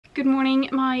Good morning,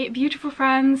 my beautiful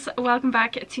friends. Welcome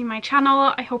back to my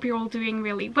channel. I hope you're all doing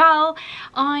really well.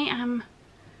 I am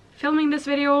filming this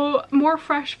video more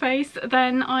fresh faced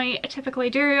than I typically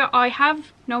do. I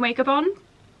have no makeup on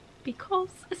because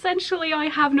essentially I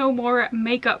have no more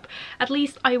makeup. At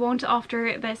least I won't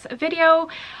after this video.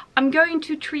 I'm going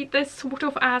to treat this sort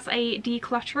of as a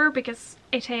declutter because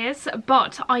it is,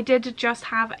 but I did just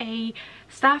have a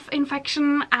staph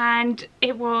infection and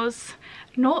it was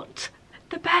not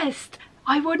the best.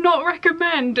 I would not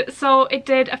recommend. So it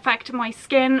did affect my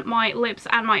skin, my lips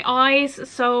and my eyes.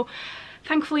 So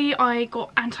thankfully I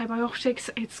got antibiotics.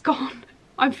 It's gone.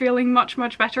 I'm feeling much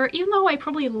better, even though I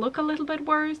probably look a little bit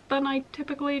worse than I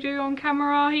typically do on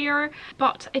camera here.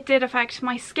 But it did affect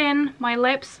my skin, my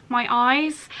lips, my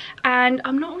eyes, and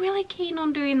I'm not really keen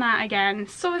on doing that again.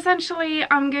 So essentially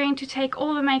I'm going to take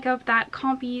all the makeup that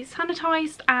can't be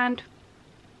sanitized and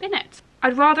bin it.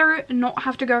 I'd rather not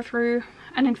have to go through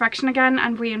an infection again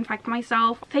and reinfect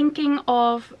myself. Thinking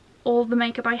of all the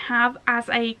makeup I have as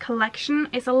a collection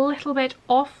is a little bit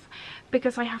off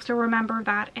because I have to remember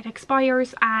that it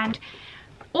expires, and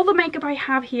all the makeup I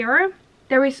have here,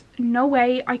 there is no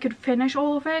way I could finish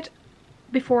all of it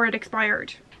before it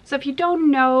expired. So if you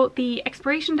don't know the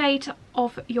expiration date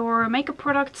of your makeup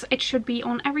products, it should be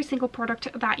on every single product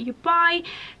that you buy.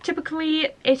 Typically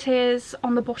it is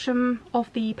on the bottom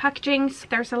of the packaging.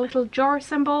 There's a little jar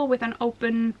symbol with an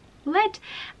open lid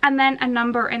and then a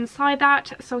number inside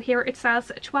that. So here it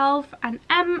says 12 and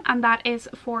M, and that is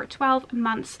for 12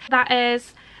 months. That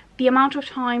is the amount of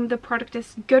time the product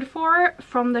is good for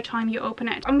from the time you open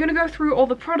it. I'm gonna go through all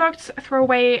the products, throw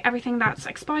away everything that's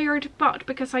expired, but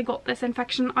because I got this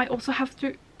infection I also have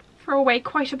to throw away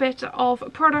quite a bit of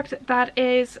product that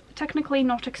is technically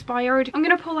not expired. I'm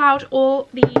gonna pull out all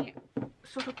the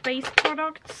sort of base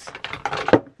products.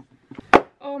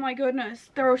 Oh my goodness,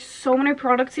 there are so many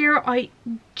products here. I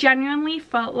genuinely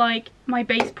felt like my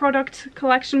base product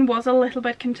collection was a little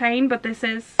bit contained, but this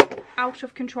is out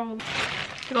of control.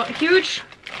 I got a huge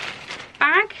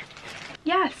bag.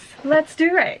 Yes, let's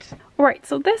do it. Alright,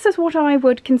 so this is what I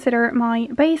would consider my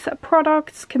base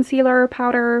products: concealer,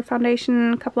 powder,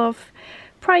 foundation, a couple of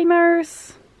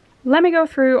primers. Let me go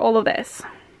through all of this.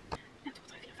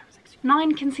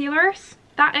 9 concealers.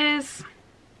 That is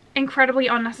incredibly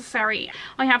unnecessary.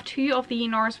 I have 2 of the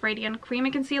NARS Radiant Creamy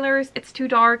Concealers. It's too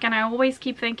dark and I always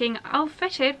keep thinking I'll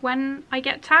fit it when I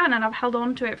get tan, and I've held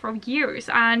on to it for years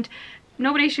and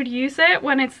nobody should use it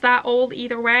when it's that old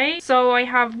either way. So I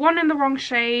have one in the wrong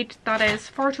shade that is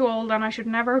far too old and I should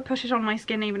never put it on my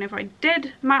skin even if I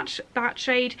did match that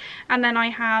shade. And then I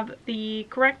have the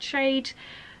correct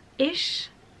shade-ish.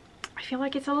 I feel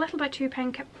like it's a little bit too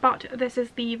pink, but this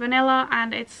is the vanilla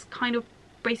and it's kind of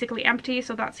basically empty,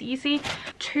 so that's easy.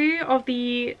 2 of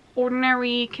the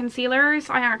ordinary concealers.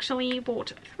 I actually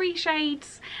bought 3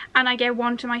 shades and I gave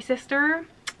one to my sister.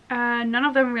 None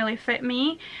of them really fit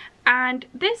me, and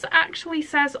this actually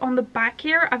says on the back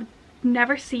here, I've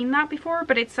never seen that before,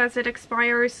 but it says it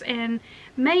expires in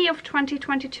May of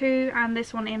 2022 and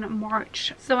this one in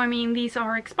March. So I mean, these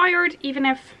are expired even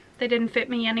if they didn't fit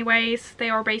me anyways. They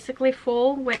are basically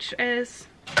full, which is,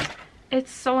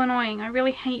 it's so annoying. I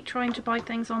really hate trying to buy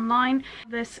things online.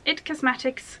 This It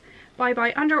Cosmetics Bye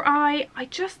Bye Under Eye, I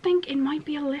just think it might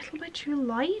be a little bit too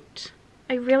light.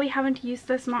 I really haven't used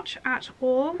this much at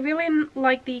all. I really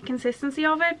like the consistency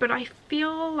of it, but I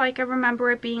feel like I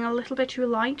remember it being a little bit too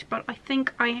light, but I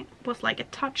think I was like a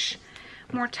touch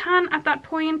more tan at that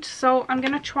point, so I'm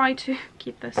gonna try to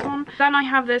keep this on. Then I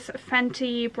have this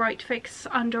Fenty Bright Fix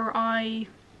Under Eye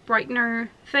Brightener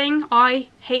thing. I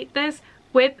hate this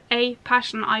with a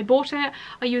passion. I bought it,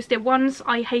 I used it once,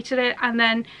 I hated it, and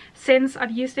then since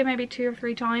I've used it maybe 2 or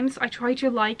 3 times, I tried to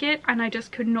like it and I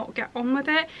just could not get on with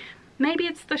it. Maybe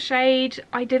it's the shade,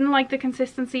 I didn't like the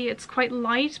consistency. It's quite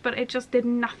light, but it just did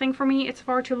nothing for me. It's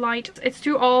far too light, it's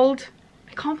too old.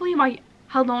 I can't believe I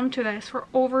held on to this for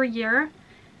over a year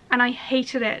and I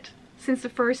hated it since the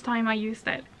first time I used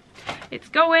it. It's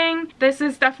going. This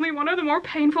is definitely one of the more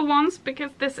painful ones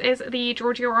because this is the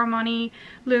Giorgio Armani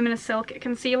Luminous Silk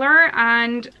Concealer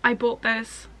and I bought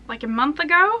this like a month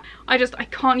ago. I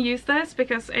can't use this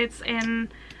because it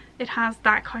has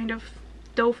that kind of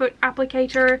doe foot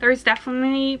applicator. There's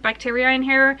definitely bacteria in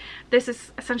here. This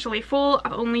is essentially full.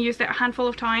 I've only used it a handful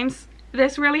of times.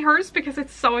 This really hurts because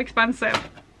it's so expensive.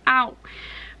 Ow.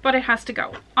 But it has to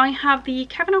go. I have the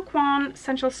Kevyn Aucoin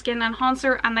Sensual Skin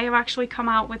Enhancer and they have actually come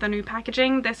out with a new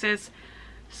packaging. This is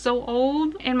so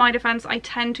old. In my defense, I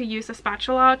tend to use a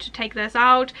spatula to take this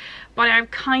out, but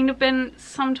I've kind of been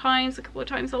sometimes, a couple of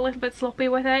times, a little bit sloppy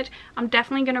with it. I'm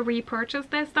definitely going to repurchase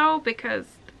this though because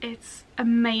It's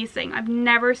amazing. I've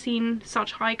never seen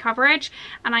such high coverage,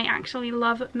 and I actually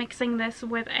love mixing this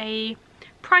with a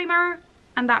primer,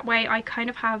 and that way I kind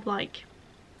of have like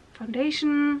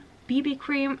foundation, BB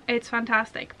cream. It's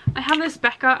fantastic. I have this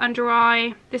Becca under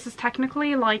eye. This is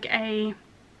technically like a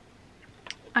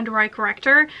under eye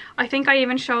corrector. I think I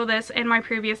even showed this in my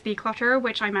previous declutter,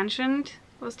 which I mentioned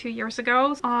was 2 years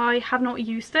ago. I have not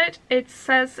used it. It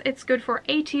says it's good for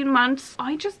 18 months.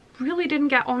 I just really didn't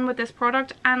get on with this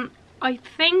product, and I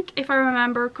think if I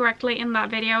remember correctly in that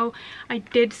video I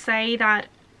did say that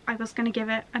I was going to give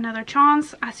it another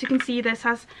chance. As you can see, this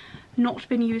has not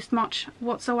been used much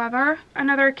whatsoever.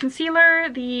 Another concealer,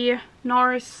 the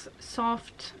NARS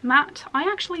Soft Matte. I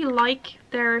actually like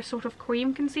their sort of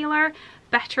cream concealer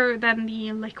better than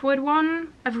the liquid one.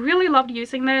 I've really loved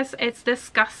using this. It's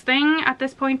disgusting at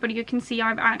this point, but you can see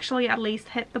I've actually at least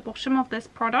hit the bottom of this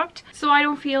product, so I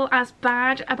don't feel as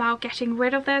bad about getting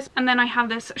rid of this. And then I have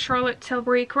this Charlotte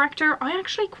Tilbury corrector. I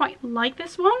actually quite like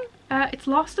this one. It's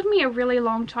lasted me a really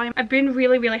long time. I've been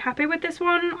really happy with this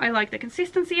one. I like the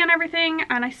consistency and everything,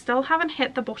 and I still haven't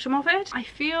hit the bottom of it. I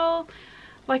feel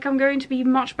like I'm going to be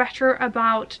much better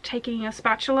about taking a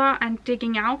spatula and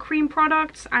digging out cream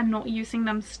products and not using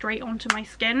them straight onto my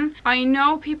skin. I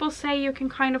know people say you can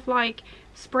kind of like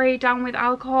spray it down with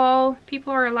alcohol.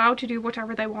 People are allowed to do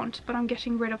whatever they want, but I'm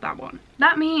getting rid of that one.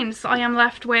 That means I am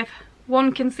left with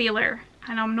one concealer,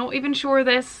 and I'm not even sure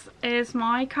this is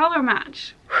my color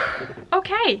match.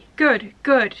 Okay, good.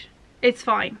 It's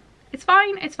fine. It's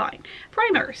fine.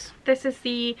 Primers. This is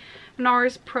the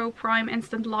NARS Pro Prime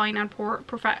Instant Line and Pore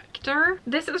Perfector.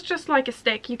 This is just like a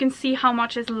stick. You can see how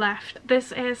much is left.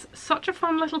 This is such a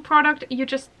fun little product. You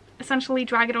just essentially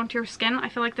drag it onto your skin. I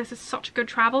feel like this is such a good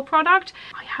travel product.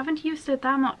 I haven't used it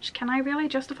that much. Can I really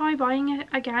justify buying it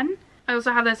again? I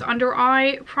also have this under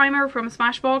eye primer from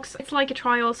Smashbox. It's like a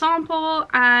trial sample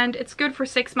and it's good for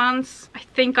 6 months. I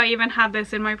think I even had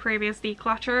this in my previous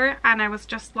declutter and I was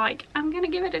just like, I'm gonna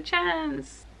give it a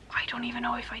chance. I don't even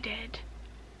know if I did.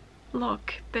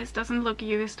 Look, this doesn't look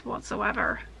used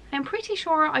whatsoever. I'm pretty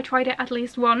sure I tried it at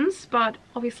least once, but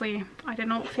obviously I did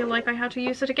not feel like I had to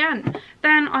use it again.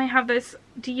 Then I have this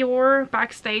Dior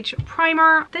Backstage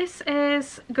primer. This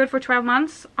is good for 12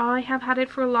 months. I have had it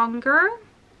for longer.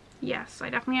 Yes, I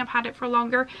definitely have had it for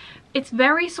longer. It's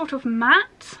very sort of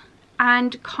matte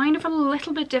and kind of a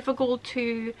little bit difficult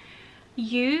to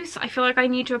use. I feel like I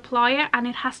need to apply it and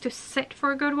it has to sit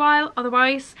for a good while.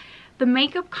 Otherwise, the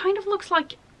makeup kind of looks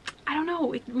like, I don't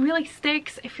know, it really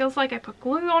sticks. It feels like I put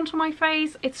glue onto my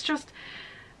face. It's just,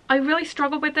 I really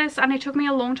struggled with this and it took me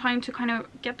a long time to kind of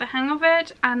get the hang of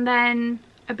it. And then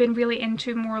I've been really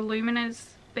into more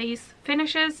luminous base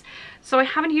finishes, so I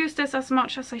haven't used this as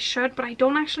much as I should, but I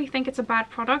don't actually think it's a bad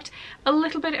product. A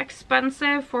little bit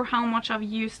expensive for how much I've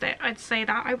used it, I'd say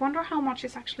that. I wonder how much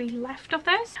is actually left of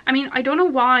this. I mean, I don't know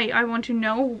why I want to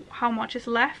know how much is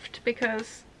left,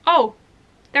 because oh,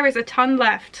 there is a ton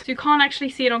left. You can't actually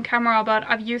see it on camera, but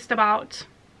I've used about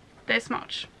this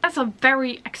much. That's a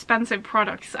very expensive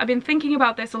product. I've been thinking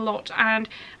about this a lot and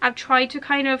I've tried to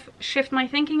kind of shift my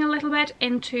thinking a little bit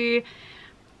into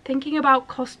thinking about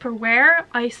cost per wear.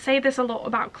 I say this a lot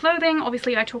about clothing.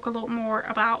 Obviously I talk a lot more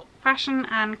about fashion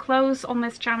and clothes on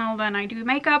this channel than I do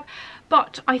makeup,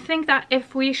 but I think that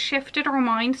if we shifted our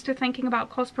minds to thinking about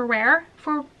cost per wear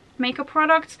for makeup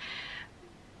products,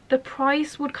 the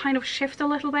price would kind of shift a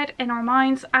little bit in our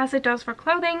minds as it does for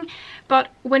clothing. But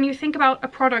when you think about a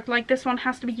product like this one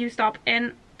has to be used up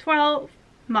in 12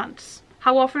 months.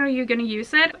 How often are you going to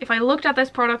use it? If I looked at this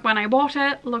product when I bought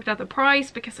it, looked at the price,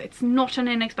 because it's not an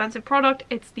inexpensive product,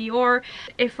 it's Dior.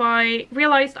 If I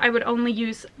realized I would only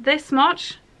use this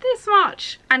much,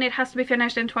 and it has to be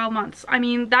finished in 12 months. I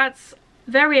mean, that's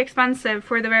very expensive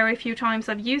for the very few times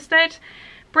I've used it.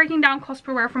 Breaking down cost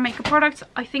per wear for makeup products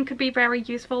I think could be very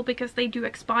useful because they do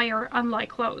expire, unlike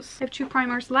clothes. I have 2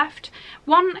 primers left.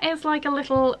 One is like a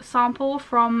little sample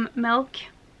from Milk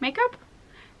Makeup.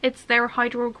 It's their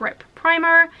Hydro Grip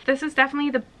primer. This is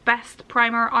definitely the best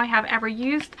primer I have ever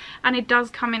used, and it does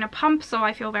come in a pump, so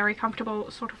I feel very comfortable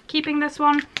sort of keeping this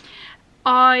one.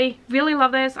 I really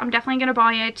love this. I'm definitely going to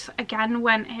buy it again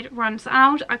when it runs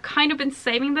out. I've kind of been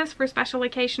saving this for special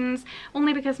occasions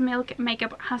only because Milk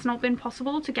Makeup has not been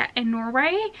possible to get in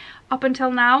Norway up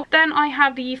until now. Then I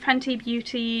have the Fenty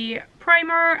Beauty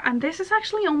primer, and this is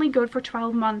actually only good for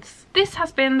 12 months. This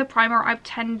has been the primer I've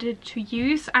tended to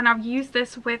use, and I've used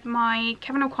this with my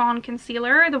Kevyn Aucoin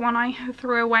concealer, the one I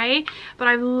threw away, but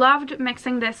I've loved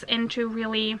mixing this into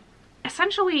really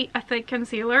essentially a thick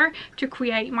concealer to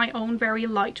create my own very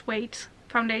lightweight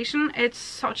foundation. It's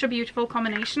such a beautiful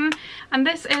combination, and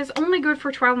this is only good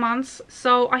for 12 months,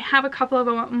 so I have a couple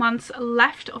of months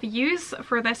left of use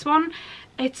for this one.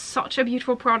 It's such a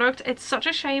beautiful product. It's such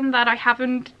a shame that I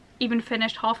haven't even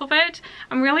finished half of it.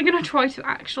 I'm really gonna try to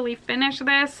actually finish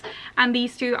this, and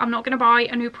these two, I'm not gonna buy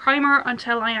a new primer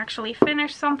until I actually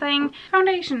finish something.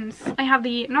 Foundations. I have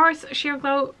the NARS Sheer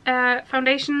Glow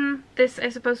foundation. This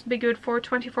is supposed to be good for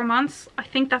 24 months. I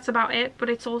think that's about it,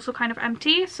 but it's also kind of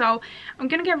empty, so I'm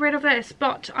gonna get rid of this,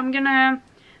 but I'm gonna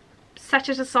set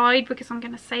it aside because I'm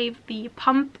gonna save the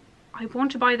pump. I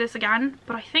want to buy this again,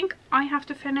 but I think I have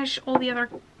to finish all the other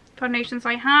foundations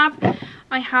I have.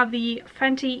 I have the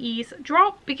Fenty Ease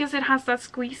Drop because it has that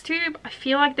squeeze tube. I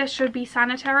feel like this should be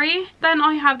sanitary. Then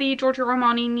I have the Giorgio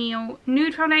Armani Neo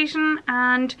Nude Foundation,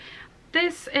 and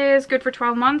this is good for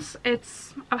 12 months.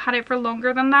 I've had it for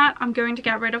longer than that. I'm going to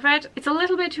get rid of it. It's a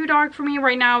little bit too dark for me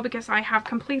right now because I have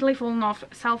completely fallen off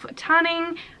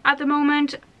self-tanning at the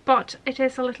moment, but it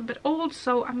is a little bit old,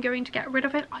 so I'm going to get rid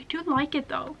of it. I do like it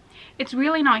though. It's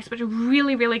really nice, but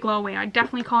really, really glowy. I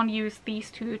definitely can't use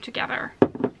these two together.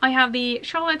 I have the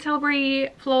Charlotte Tilbury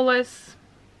Flawless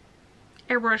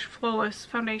Airbrush Flawless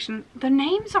Foundation. The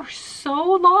names are so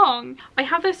long. I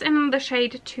have this in the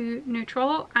shade 2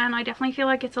 Neutral, and I definitely feel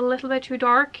like it's a little bit too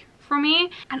dark for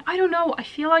me. And I don't know, I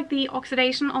feel like the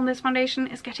oxidation on this foundation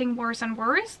is getting worse and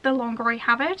worse the longer I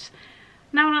have it.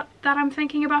 Now that I'm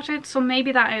thinking about it, so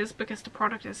maybe that is because the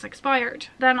product is expired.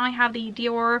 Then I have the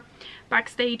Dior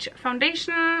Backstage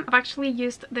Foundation. I've actually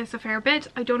used this a fair bit.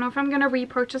 I don't know if I'm going to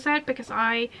repurchase it because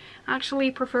I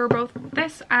actually prefer both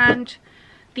this and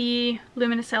the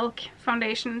Luminous Silk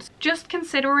foundations. Just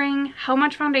considering how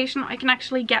much foundation I can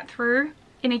actually get through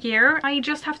in a year, I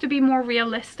just have to be more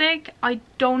realistic. I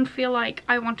don't feel like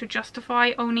I want to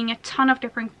justify owning a ton of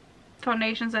different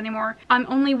foundations anymore. I'm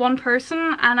only one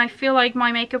person, and I feel like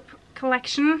my makeup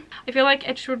collection, I feel like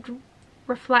it should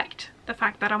reflect the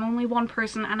fact that I'm only one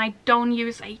person and I don't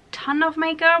use a ton of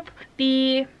makeup.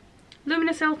 The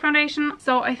Luminous Silk foundation,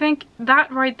 so I think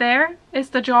that right there is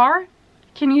the jar.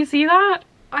 Can you see that?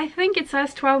 I think it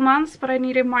says 12 months, but I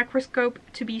need a microscope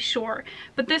to be sure.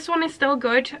 But this one is still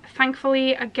good.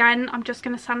 Thankfully, again, I'm just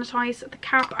going to sanitize the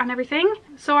cap and everything.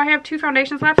 So I have 2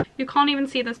 foundations left. You can't even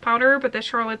see this powder, but the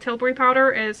Charlotte Tilbury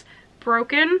powder is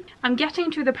broken. I'm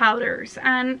getting to the powders,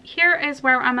 and here is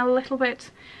where I'm a little bit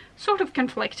sort of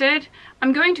conflicted.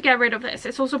 I'm going to get rid of this.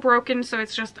 It's also broken, so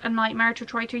it's just a nightmare to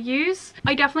try to use.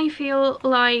 I definitely feel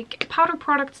like powder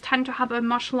products tend to have a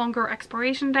much longer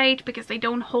expiration date because they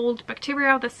don't hold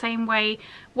bacteria the same way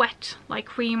wet like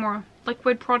cream or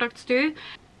liquid products do.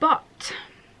 But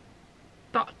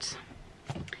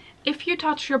if you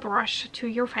touch your brush to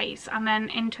your face and then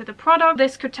into the product,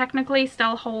 this could technically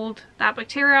still hold that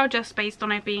bacteria just based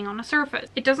on it being on a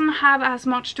surface. It doesn't have as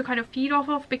much to kind of feed off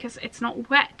of because it's not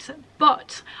wet,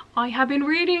 but I have been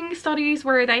reading studies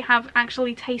where they have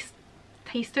actually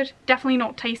tasted, definitely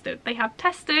not tasted, they have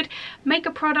tested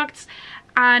makeup products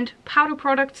and powder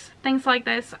products, things like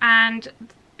this, and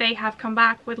they have come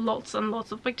back with lots and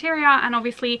lots of bacteria. And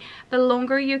obviously the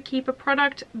longer you keep a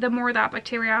product, the more that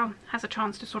bacteria has a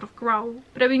chance to sort of grow.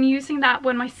 But I've been using that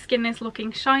when my skin is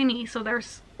looking shiny, so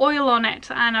there's oil on it,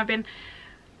 and I've been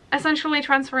essentially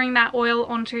transferring that oil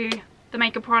onto the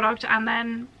makeup product and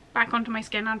then back onto my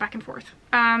skin and back and forth.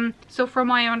 So from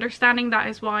my understanding, that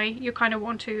is why you kind of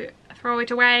want to throw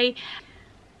it away.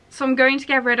 So I'm going to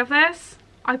get rid of this.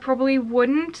 I probably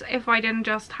wouldn't if I didn't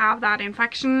just have that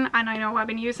infection, and I know I've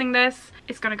been using this.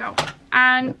 It's gonna go.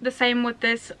 And the same with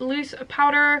this loose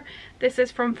powder. This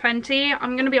is from Fenty.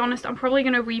 I'm gonna be honest, I'm probably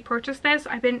gonna repurchase this.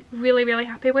 I've been really, really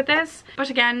happy with this.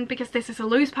 But again, because this is a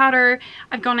loose powder,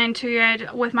 I've gone into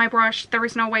it with my brush. There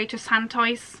is no way to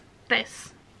sanitize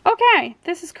this. Okay,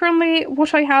 this is currently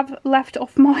what I have left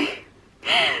of my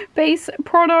base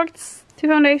products. 2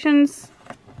 foundations,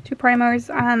 2 primers,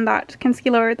 and that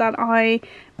concealer that I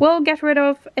will get rid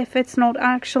of if it's not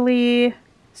actually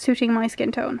suiting my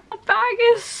skin tone. The bag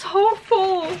is so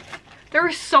full. There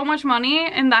is so much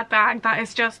money in that bag that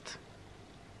is just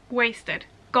wasted.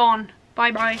 Gone.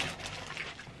 Bye bye.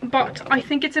 But I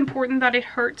think it's important that it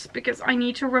hurts because I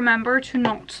need to remember to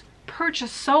not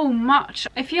purchase so much.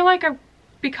 I feel like I've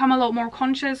become a lot more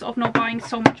conscious of not buying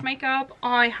so much makeup.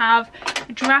 I have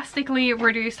drastically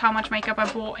reduced how much makeup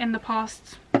I bought in the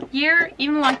past year,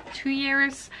 even like 2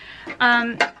 years.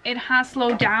 It has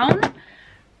slowed down,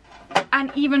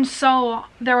 and even so,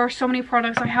 there are so many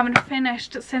products I haven't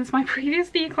finished since my previous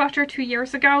declutter 2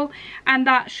 years ago, and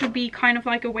that should be kind of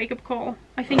like a wake-up call.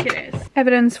 I think it is.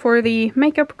 Evidence for the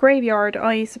makeup graveyard,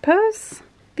 I suppose.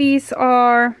 These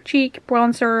are cheek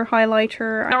bronzer,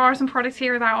 highlighter. There are some products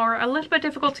here that are a little bit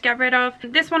difficult to get rid of.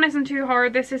 This one isn't too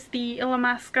hard. This is the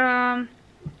Illamasqua.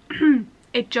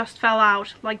 It just fell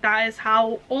out. Like, that is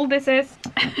how old this is.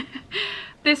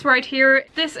 This right here,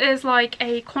 this is like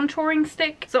a contouring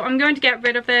stick. So I'm going to get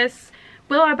rid of this.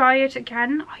 Will I buy it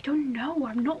again? I don't know.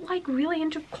 I'm not like really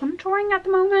into contouring at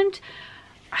the moment.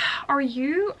 Are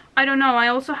you? I don't know. I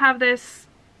also have this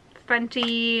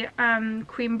Fenty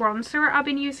cream bronzer I've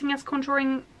been using as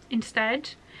contouring instead.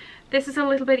 This is a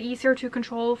little bit easier to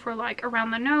control for like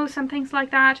around the nose and things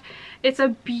like that. It's a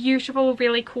beautiful,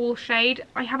 really cool shade.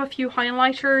 I have a few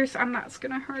highlighters and that's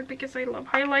gonna hurt because I love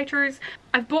highlighters.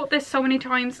 I've bought this so many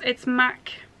times. It's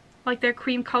MAC, like their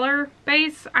cream color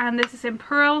base, and this is in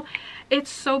Pearl. It's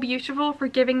so beautiful for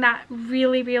giving that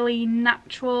really, really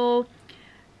natural,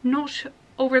 not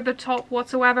over the top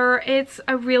whatsoever. It's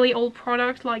a really old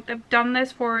product. Like, they've done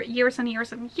this for years and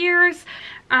years and years,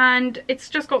 and it's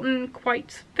just gotten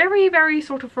quite very, very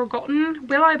sort of forgotten.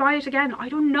 Will I buy it again? I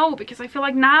don't know, because I feel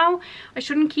like now I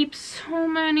shouldn't keep so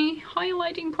many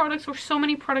highlighting products or so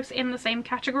many products in the same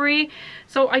category.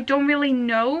 So I don't really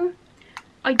know.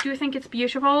 I do think it's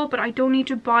beautiful, but I don't need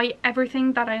to buy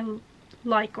everything that I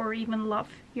like or even love,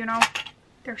 you know?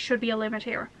 There should be a limit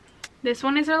here. This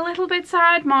one is a little bit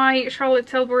sad. My Charlotte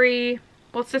Tilbury,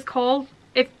 what's this called?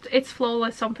 It's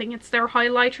Flawless something. It's their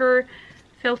highlighter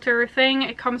filter thing.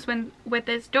 It comes with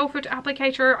this doe foot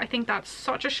applicator. I think that's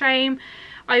such a shame.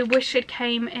 I wish it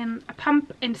came in a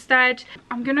pump instead.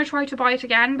 I'm gonna try to buy it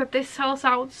again, but this sells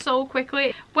out so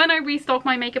quickly. When I restock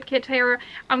my makeup kit here,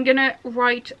 I'm gonna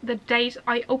write the date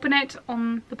I open it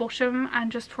on the bottom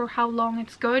and just for how long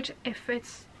it's good, if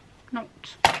it's not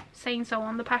saying so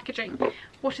on the packaging.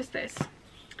 What is this?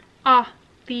 Ah,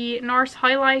 the NARS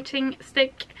highlighting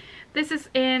stick. This is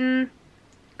in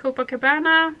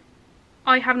Copacabana.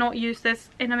 I have not used this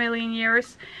in a million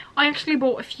years. I actually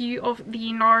bought a few of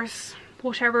the NARS,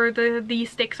 whatever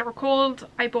these sticks are called.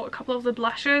 I bought a couple of the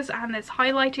blushes and this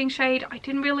highlighting shade. I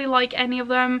didn't really like any of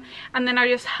them, and then I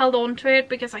just held on to it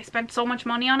because I spent so much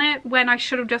money on it when I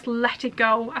should have just let it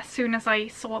go as soon as I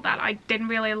saw that I didn't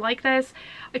really like this.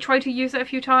 I tried to use it a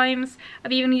few times.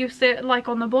 I've even used it like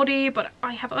on the body, but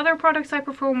I have other products I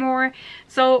prefer more.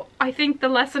 So I think the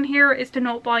lesson here is to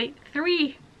not buy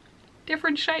 3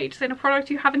 different shades in a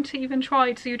product you haven't even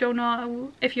tried, so you don't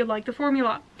know if you like the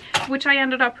formula, which I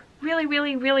ended up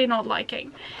really not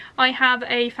liking. I have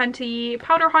a Fenty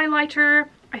powder highlighter.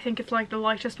 I think it's like the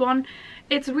lightest one.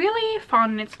 It's really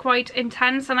fun. It's quite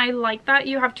intense, and I like that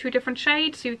you have 2 different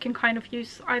shades, so you can kind of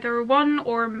use either one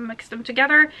or mix them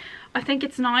together. I think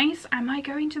it's nice. Am I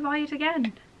going to buy it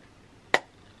again?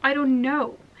 I don't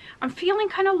know. I'm feeling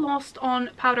kind of lost on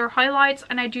powder highlights,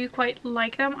 and I do quite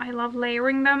like them. I love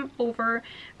layering them over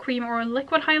cream or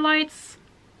liquid highlighters.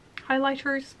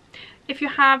 If you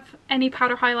have any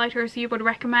powder highlighters you would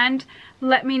recommend,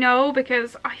 let me know,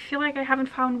 because I feel like I haven't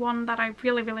found one that I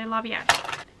really love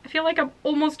yet. I feel like I'm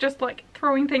almost just like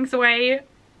throwing things away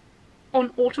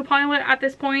on autopilot at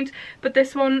this point, but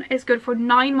this one is good for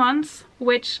 9 months,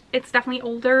 which it's definitely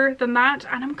older than that,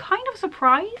 and I'm kind of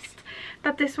surprised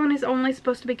that this one is only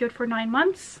supposed to be good for 9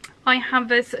 months. I have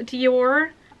this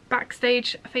Dior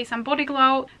Backstage Face and Body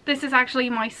Glow. This is actually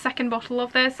my 2nd bottle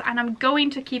of this, and I'm going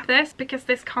to keep this because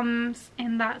this comes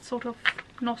in that sort of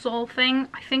nozzle thing.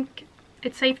 I think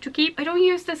it's safe to keep. I don't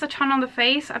use this a ton on the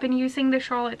face. I've been using the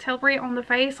Charlotte Tilbury on the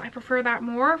face. I prefer that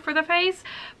more for the face,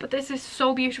 but this is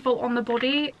so beautiful on the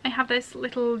body. I have this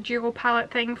little duo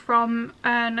palette thing from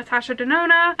Natasha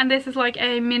Denona, and this is like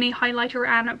a mini highlighter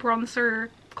and bronzer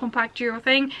compact duo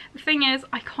thing. The thing is,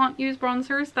 I can't use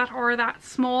bronzers that are that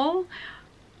small.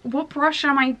 What brush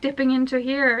am I dipping into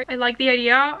here? I like the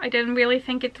idea. I didn't really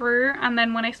think it through, and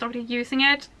then when I started using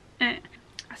it,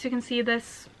 as you can see,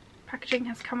 this packaging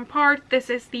has come apart. This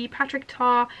is the Patrick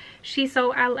Ta Shiso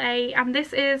LA, and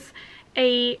this is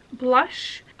a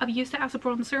blush. I've used it as a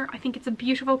bronzer. I think it's a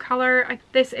beautiful color.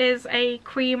 This is a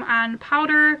cream and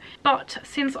powder, but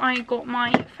since I got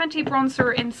my Fenty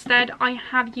bronzer instead, I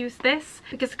have used this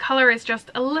because the color is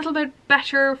just a little bit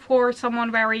better for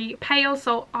someone very pale.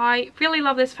 So I really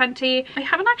love this Fenty. I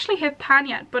haven't actually hit pan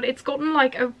yet, but it's gotten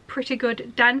like a pretty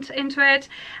good dent into it,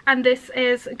 and this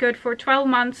is good for 12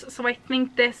 months. So I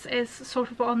think this is sort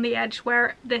of on the edge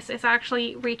where this is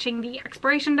actually reaching the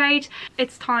expiration date.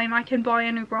 It's time I can buy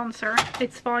a new bronzer.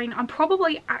 It's fine. I'm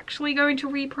probably actually going to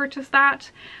repurchase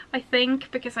that, I think,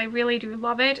 because I really do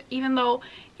love it, even though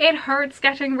it hurts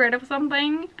getting rid of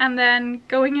something and then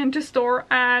going into store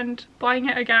and buying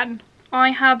it again.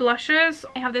 I have blushes.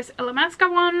 I have this Illamasqua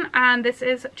one, and this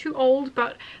is too old,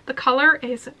 but the color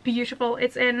is beautiful.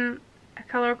 It's in a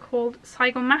colour called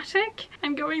Zygomatic.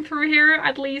 And going through here,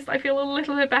 at least I feel a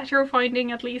little bit better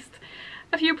finding at least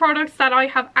a few products that I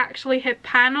have actually hit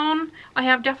pan on. I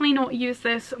have definitely not used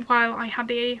this while I had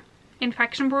the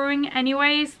infection brewing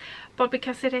anyways, but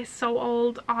because it is so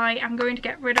old, I am going to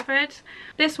get rid of it.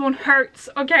 This one hurts,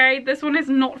 okay? This one is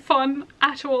not fun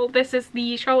at all. This is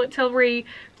the Charlotte Tilbury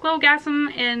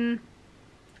Glowgasm in,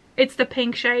 it's the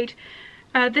pink shade.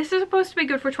 This is supposed to be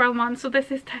good for 12 months, so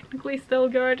this is technically still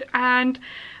good, and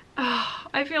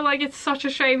I feel like it's such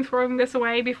a shame throwing this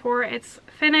away before it's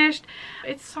finished.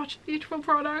 It's such a beautiful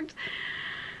product,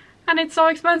 and it's so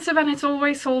expensive, and it's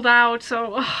always sold out,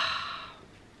 so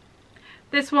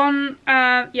this one,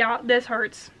 yeah, this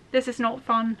hurts. This is not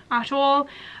fun at all.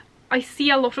 I see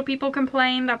a lot of people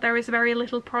complain that there is very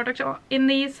little product in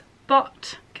these,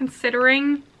 but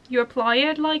considering you apply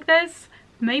it like this,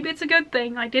 maybe it's a good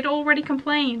thing. I did already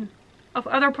complain of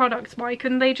other products. Why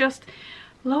couldn't they just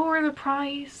lower the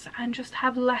price and just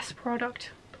have less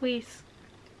product, please?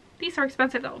 These are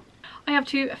expensive though. I have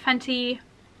two Fenty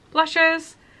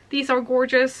blushes. These are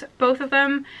gorgeous, both of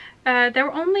them.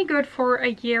 They're only good for a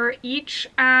year each,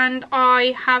 and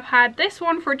I have had this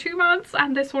one for 2 months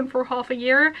and this one for half a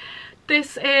year.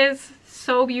 This is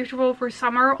so beautiful for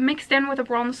summer. Mixed in with a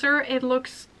bronzer, it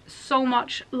looks so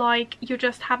much like you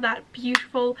just have that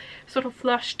beautiful sort of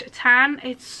flushed tan.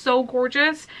 It's so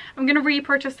gorgeous. I'm gonna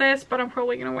repurchase this, but I'm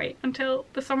probably gonna wait until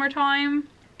the summertime.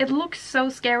 It looks so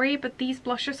scary, but these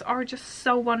blushes are just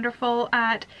so wonderful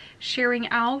at shearing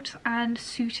out and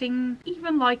suiting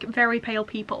even like very pale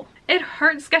people. It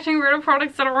hurts getting rid of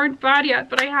products that aren't bad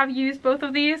yet, but I have used both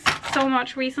of these so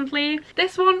much recently.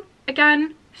 This one,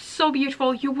 again, so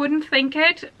beautiful. You wouldn't think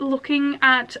it looking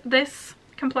at this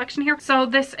complexion here. So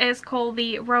this is called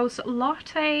the Rose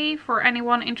Latte, for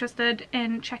anyone interested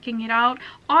in checking it out.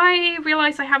 I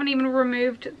realize I haven't even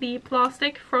removed the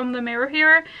plastic from the mirror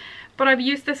here, but I've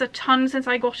used this a ton since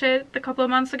I got it a couple of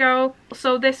months ago.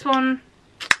 So this one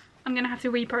I'm gonna have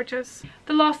to repurchase.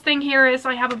 The last thing here is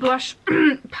I have a blush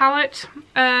palette.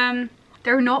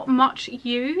 They're not much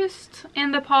used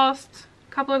in the past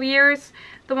couple of years.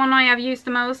 The one I have used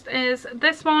the most is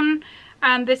this one,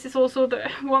 and this is also the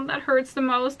one that hurts the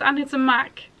most, and it's a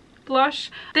MAC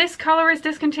blush. This color is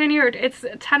discontinued. It's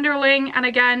Tenderling, and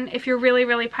again, if you're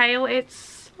really pale,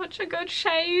 it's such a good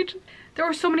shade. There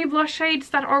are so many blush shades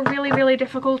that are really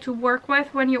difficult to work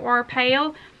with when you are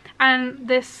pale, and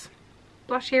this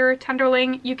blush here,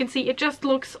 Tenderling, you can see it just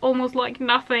looks almost like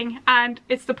nothing, and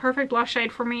it's the perfect blush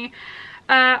shade for me.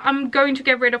 I'm going to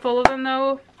get rid of all of them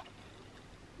though.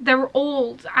 They're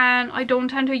old and I don't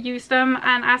tend to use them,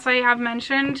 and as I have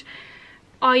mentioned,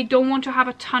 I don't want to have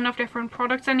a ton of different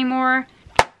products anymore.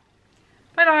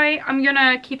 But I'm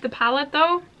gonna keep the palette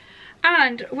though.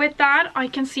 And with that, I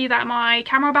can see that my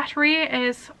camera battery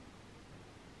is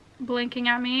blinking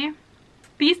at me.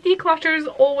 These declutters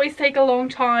always take a long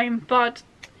time, but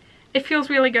it feels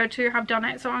really good to have done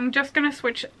it. So I'm just going to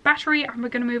switch battery and we're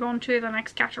going to move on to the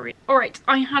next category. Alright,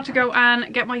 I had to go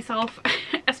and get myself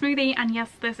a smoothie, and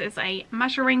yes, this is a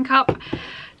measuring cup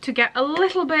to get a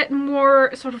little bit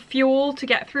more sort of fuel to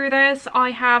get through this.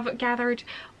 I have gathered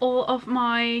all of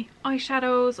my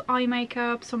eyeshadows, eye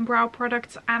makeup, some brow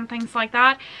products and things like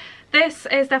that. This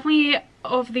is definitely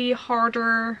of the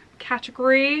harder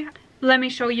category. Let me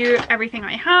show you everything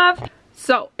I have.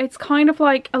 So it's kind of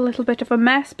like a little bit of a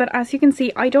mess, but as you can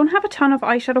see, I don't have a ton of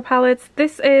eyeshadow palettes.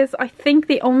 This is, I think,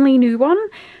 the only new one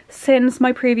since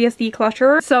my previous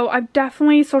declutter. So I've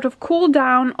definitely sort of cooled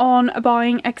down on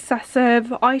buying excessive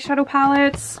eyeshadow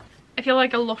palettes. I feel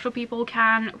like a lot of people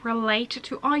can relate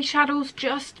to eyeshadows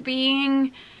just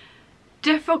being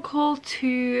difficult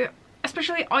to,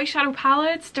 especially eyeshadow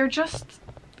palettes. They're just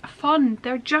fun.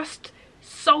 They're just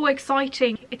so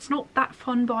exciting. It's not that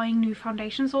fun buying new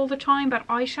foundations all the time, but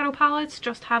eyeshadow palettes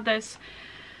just have this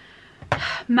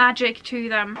magic to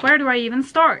them. Where do I even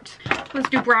start? Let's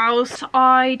do brows.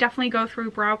 I definitely go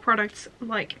through brow products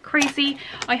like crazy.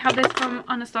 I have this from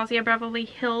Anastasia Beverly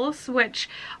Hills, which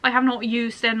I have not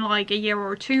used in like a year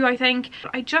or two, I think.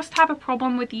 I just have a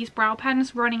problem with these brow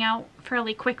pens running out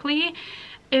fairly quickly.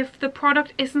 If the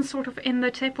product isn't sort of in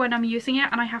the tip when I'm using it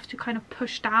and I have to kind of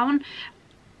push down,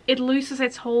 it loses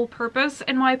its whole purpose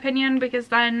in my opinion, because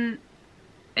then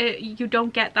you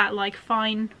don't get that like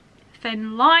fine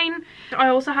thin line. I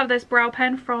also have this brow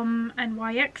pen from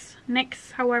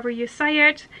NYX, however you say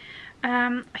it.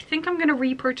 I think I'm gonna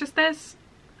repurchase this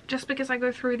just because I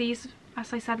go through these,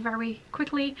 as I said, very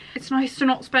quickly. It's nice to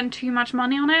not spend too much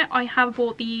money on it. I have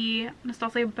bought the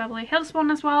Anastasia Beverly Hills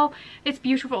one as well. It's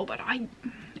beautiful, but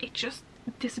it just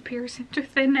disappears into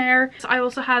thin air. So I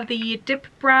also have the Dip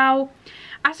Brow,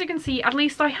 As you can see, at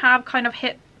least I have kind of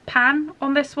hit pan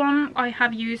on this one. I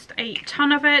have used a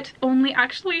ton of it. Only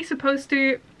actually supposed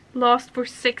to last for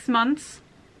 6 months.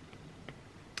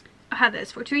 I had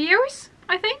this for 2 years,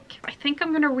 I think. I think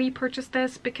I'm gonna repurchase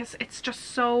this because it's just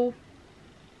so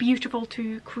beautiful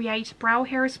to create brow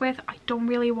hairs with. I don't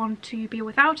really want to be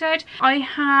without it. I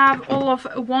have all of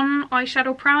one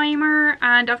eyeshadow primer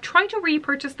and I've tried to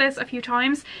repurchase this a few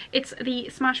times. It's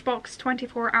the Smashbox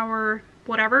 24-hour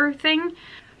whatever thing,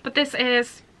 but this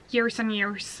is years and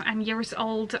years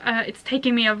old. It's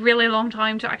taken me a really long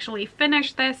time to actually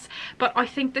finish this, but I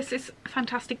think this is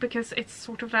fantastic because it's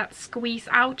sort of that squeeze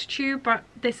out tube, but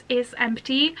this is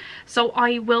empty, so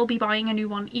I will be buying a new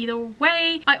one either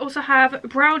way. I also have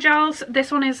brow gels.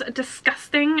 This one is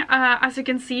disgusting. As you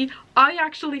can see, I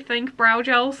actually think brow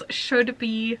gels should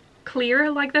be clear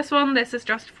like this one. This is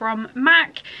just from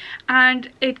MAC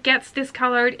and it gets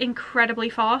discolored incredibly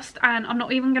fast, and I'm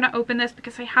not even going to open this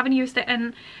because I haven't used it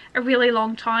in a really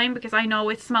long time because I know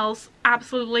it smells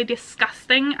absolutely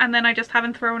disgusting, and then I just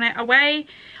haven't thrown it away.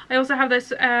 I also have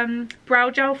this brow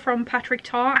gel from Patrick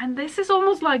Ta, and this is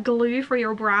almost like glue for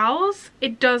your brows.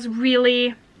 It does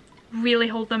really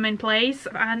hold them in place,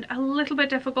 and a little bit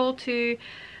difficult to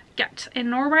get in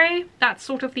Norway. That's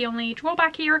sort of the only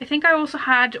drawback here. I think I also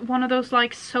had one of those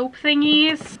like soap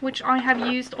thingies, which I have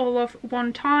used all of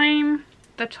one time.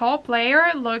 The top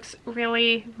layer looks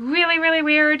really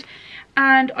weird,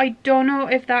 and I don't know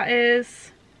if that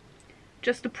is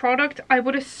just the product. I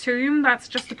would assume that's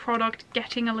just the product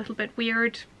getting a little bit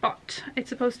weird, but it's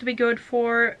supposed to be good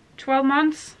for 12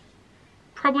 months.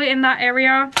 Probably in that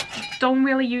area. Don't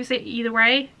really use it either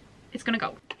way. It's gonna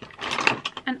go.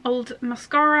 An old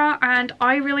mascara, and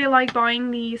I really like buying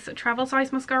these travel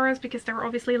size mascaras because they're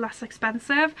obviously less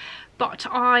expensive, but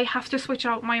I have to switch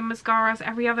out my mascaras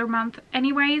every other month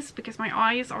anyways because my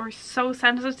eyes are so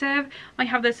sensitive. I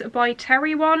have this by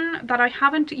Terry one that I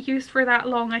haven't used for that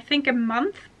long, I think a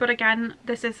month, but again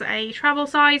this is a travel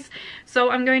size,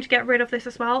 so I'm going to get rid of this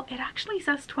as well. It actually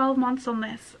says 12 months on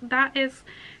this. That is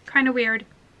kind of weird.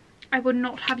 I would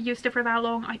not have used it for that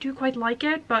long. I do quite like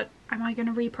it, but am I going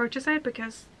to repurchase it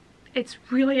because it's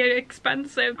really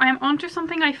expensive? I am onto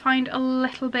something I find a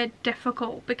little bit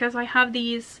difficult because I have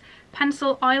these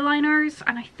pencil eyeliners,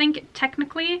 and I think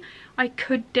technically I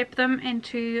could dip them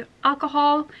into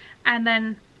alcohol and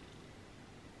then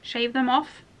shave them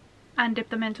off and dip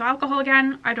them into alcohol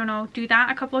again. I don't know, do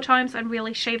that a couple of times and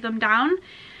really shave them down.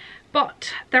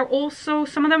 But they're also,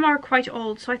 some of them are quite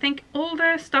old, so I think all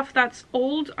the stuff that's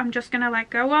old I'm just gonna let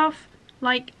go of.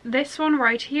 Like this one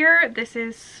right here, this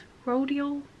is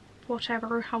rhodial,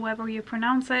 whatever, however you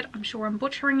pronounce it. I'm sure I'm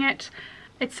butchering it.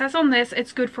 It says on this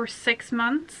it's good for 6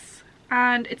 months,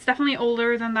 and it's definitely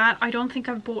older than that. I don't think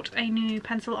I've bought a new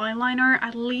pencil eyeliner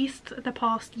at least the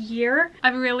past year.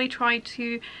 I've really tried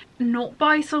to not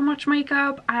buy so much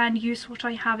makeup and use what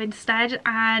I have instead,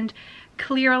 and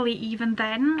clearly even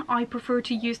then I prefer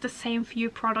to use the same few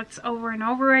products over and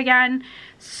over again.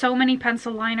 So many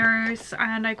pencil liners,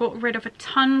 and I got rid of a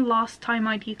ton last time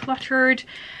I decluttered.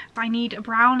 I need a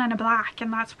brown and a black,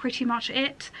 and that's pretty much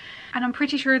it. And I'm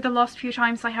pretty sure the last few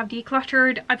times I have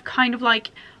decluttered, I've kind of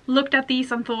like looked at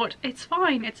these and thought, it's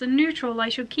fine, it's a neutral, I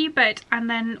should keep it, and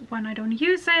then when I don't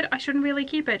use it, I shouldn't really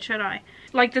keep it, should I?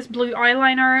 Like this blue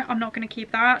eyeliner, I'm not going to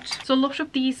keep that. So a lot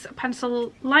of these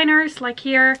pencil liners, like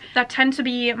here, that tend to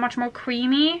be much more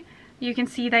creamy, you can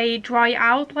see they dry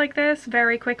out like this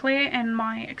very quickly in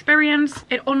my experience.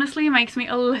 It honestly makes me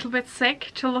a little bit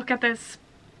sick to look at this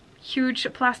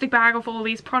huge plastic bag of all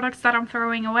these products that I'm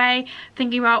throwing away,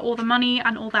 thinking about all the money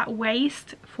and all that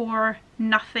waste for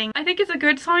nothing. I think it's a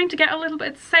good sign to get a little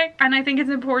bit sick, and I think it's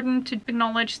important to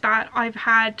acknowledge that I've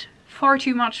had far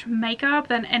too much makeup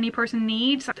than any person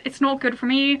needs. It's not good for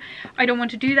me. I don't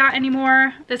want to do that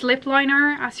anymore. This lip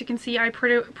liner, as you can see, I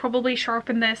probably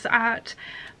sharpened this at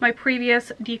my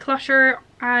previous declutter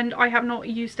and I have not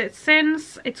used it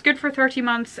since. It's good for 30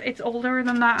 months. It's older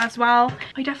than that as well.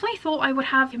 I definitely thought I would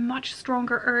have a much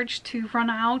stronger urge to run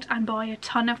out and buy a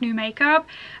ton of new makeup,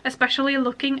 especially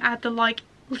looking at the like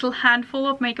little handful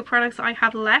of makeup products I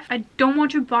have left. I don't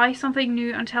want to buy something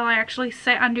new until I actually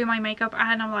sit and do my makeup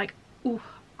and I'm like, ooh,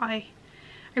 I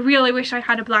really wish I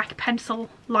had a black pencil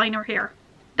liner here.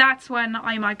 That's when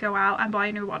I might go out and buy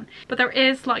a new one. But there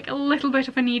is like a little bit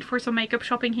of a need for some makeup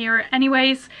shopping here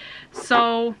anyways,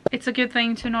 so it's a good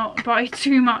thing to not buy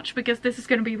too much because this is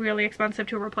going to be really expensive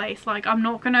to replace. Like, I'm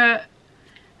not gonna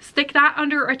stick that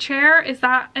under a chair. Is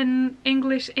that an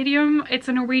English idiom? It's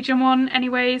a Norwegian one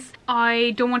anyways.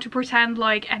 I don't want to pretend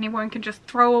like anyone can just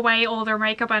throw away all their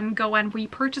makeup and go and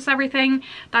repurchase everything.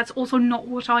 That's also not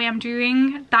what I am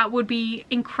doing. That would be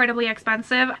incredibly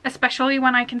expensive, especially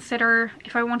when I consider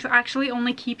if I want to actually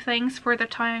only keep things for the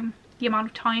amount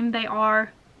of time they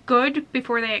are good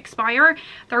before they expire.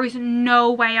 There is no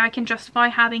way I can justify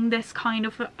having this kind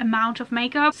of amount of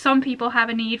makeup. Some people have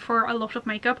a need for a lot of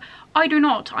makeup. I do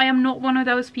not. I am not one of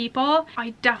those people.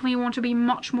 I definitely want to be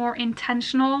much more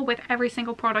intentional with every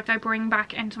single product I bring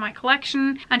back into my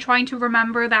collection, and trying to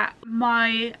remember that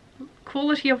my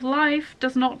quality of life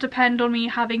does not depend on me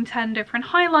having 10 different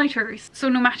highlighters. So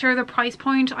no matter the price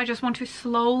point, I just want to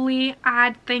slowly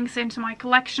add things into my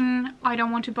collection. I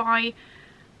don't want to buy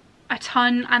a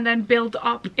ton and then build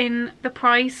up in the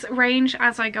price range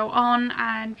as I go on,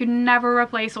 and you never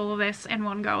replace all of this in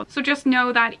one go. So just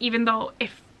know that even though it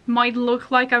might look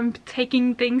like I'm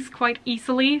taking things quite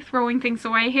easily, throwing things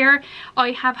away here,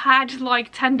 I have had like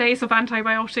 10 days of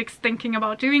antibiotics thinking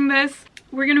about doing this.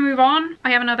 We're gonna move on.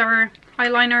 I have another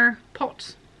eyeliner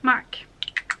pot, MAC.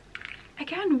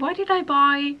 Again, why did I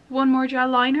buy one more gel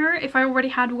liner if I already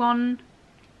had one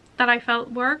that I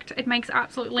felt worked? It makes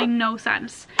absolutely no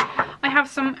sense. I have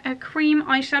some cream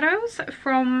eyeshadows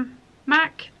from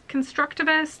MAC,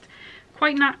 Constructivist,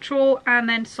 Quite Natural, and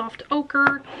then Soft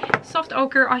Ochre. Soft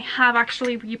Ochre I have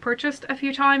actually repurchased a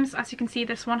few times. As you can see,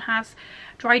 this one has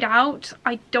dried out.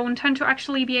 I don't tend to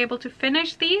actually be able to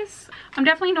finish these. I'm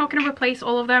definitely not going to replace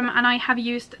all of them, and I have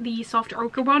used the Soft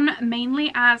Ochre one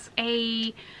mainly as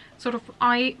a sort of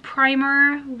eye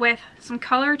primer with some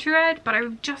color to it, but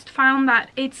I've just found that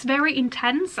it's very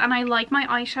intense and I like my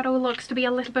eyeshadow looks to be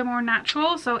a little bit more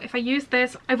natural. So if I use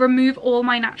this, I remove all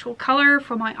my natural color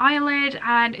from my eyelid,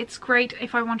 and it's great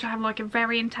if I want to have like a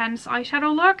very intense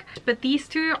eyeshadow look. But these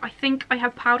two, I think I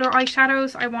have powder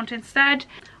eyeshadows I want instead.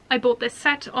 I bought this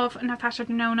set of Natasha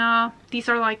Denona. These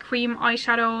are like cream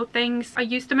eyeshadow things. I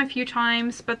used them a few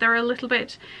times, but they're a little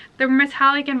bit, they're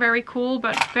metallic and very cool,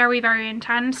 but very, very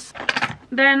intense.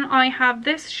 Then I have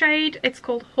this shade. It's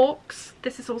called Hawks.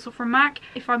 This is also from MAC.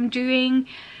 If I'm doing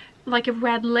like a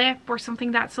red lip or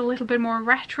something that's a little bit more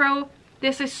retro,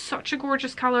 this is such a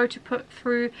gorgeous color to put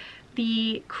through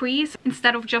the crease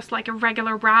instead of just like a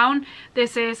regular brown.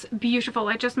 This is beautiful.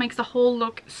 It just makes the whole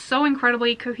look so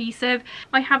incredibly cohesive.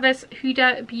 I have this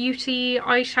Huda Beauty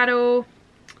eyeshadow,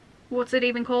 what's it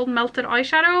even called, melted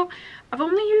eyeshadow. I've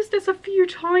only used this a few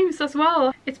times as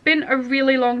well. It's been a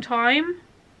really long time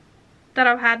that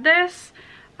I've had this,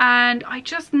 and I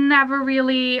just never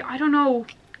really, I don't know,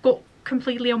 got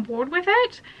completely on board with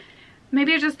it.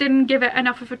 Maybe I just didn't give it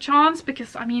enough of a chance,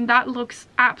 because I mean that looks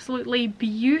absolutely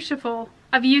beautiful.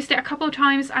 I've used it a couple of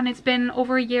times and it's been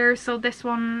over a year, so this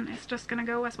one is just gonna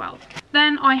go as well.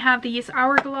 Then I have these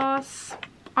Hourglass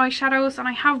eyeshadows, and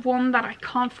I have one that I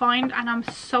can't find and I'm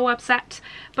so upset,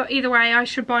 but either way I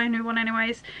should buy a new one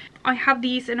anyways. I have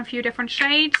these in a few different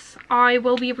shades. I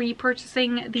will be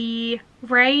repurchasing the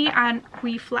Ray and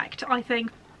Reflect, I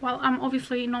think. Well, I'm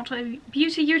obviously not a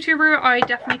beauty YouTuber. I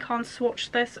definitely can't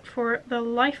swatch this for the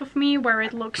life of me where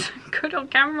it looks good on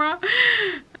camera.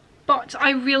 But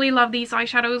I really love these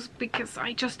eyeshadows because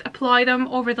I just apply them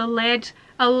over the lid,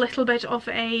 a little bit of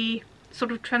a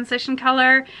sort of transition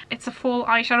color. It's a full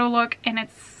eyeshadow look in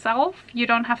itself. You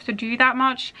don't have to do that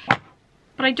much.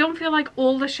 But I don't feel like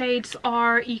all the shades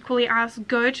are equally as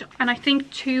good, and I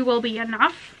think 2 will be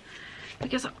enough,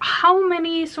 because how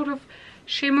many sort of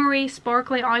shimmery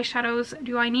sparkly eyeshadows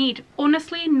do I need?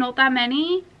 Honestly, not that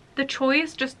many. The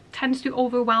choice just tends to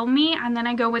overwhelm me, and then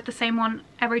I go with the same one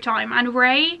every time. And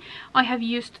Ray I have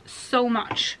used so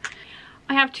much.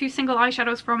 I have 2 single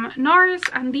eyeshadows from NARS,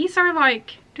 and these are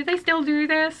like, do they still do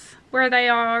this where they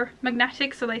are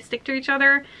magnetic so they stick to each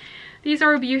other? These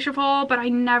are beautiful, but I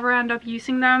never end up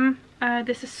using them.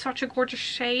 This is such a gorgeous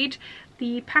shade.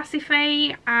 The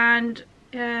Pasiphae and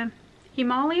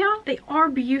Himalaya, they are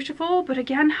beautiful, but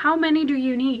again, how many do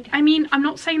you need? I mean, I'm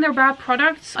not saying they're bad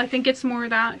products. I think it's more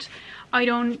that I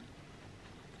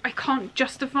can't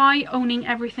justify owning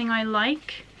everything I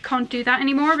like. Can't do that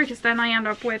anymore, because then I end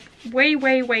up with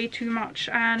way too much,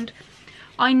 and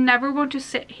I never want to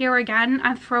sit here again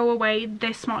and throw away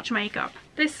this much makeup.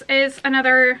 This is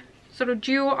another sort of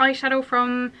duo eyeshadow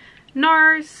from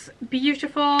NARS,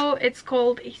 beautiful. It's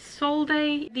called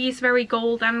Isolde. These very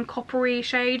gold and coppery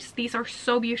shades, these are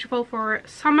so beautiful for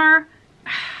summer.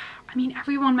 I mean,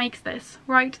 everyone makes this,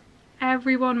 right?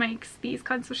 Everyone makes these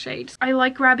kinds of shades. I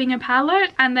like grabbing a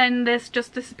palette and then this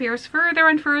just disappears further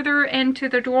and further into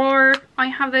the drawer. I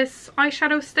have this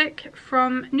eyeshadow stick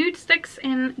from Nude Sticks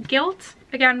in Gilt.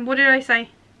 Again, what did I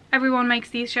say? Everyone makes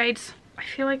these shades. I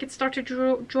feel like it's started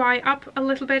to dry up a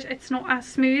little bit. It's not as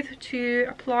smooth to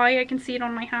apply. I can see it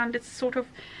on my hand. It's sort of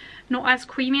not as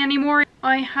creamy anymore.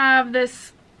 I have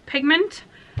this pigment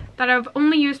that I've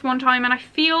only used one time, and I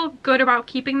feel good about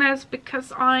keeping this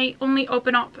because I only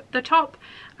open up the top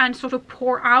and sort of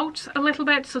pour out a little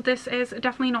bit, so this is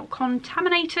definitely not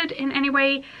contaminated in any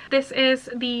way. This is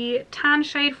the tan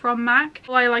shade from MAC.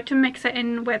 I like to mix it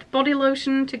in with body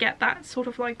lotion to get that sort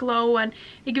of like glow, and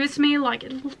it gives me like a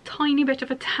little tiny bit of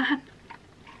a tan.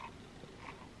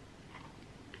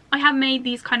 I have made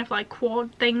these kind of like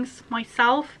quad things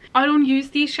myself. I don't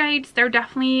use these shades. They're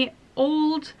definitely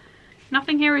old.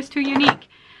 Nothing here is too unique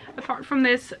apart from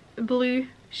this blue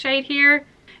shade here.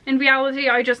 In reality,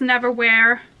 I just never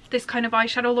wear this kind of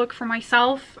eyeshadow look for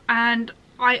myself, and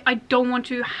I don't want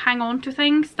to hang on to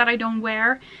things that I don't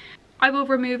wear. I will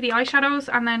remove the eyeshadows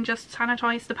and then just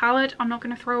sanitize the palette. I'm not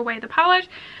going to throw away the palette.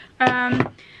 I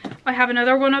have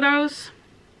another one of those,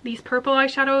 these purple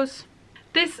eyeshadows.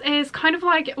 This is kind of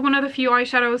like one of the few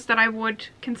eyeshadows that I would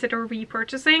consider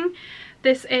repurchasing.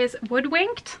 This is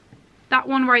Woodwinked, that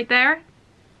one right there.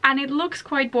 And it looks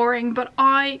quite boring, but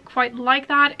I quite like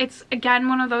that. It's again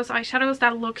one of those eyeshadows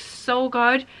that looks so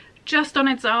good just on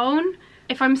its own.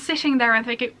 If I'm sitting there and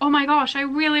thinking, oh my gosh, I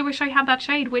really wish I had that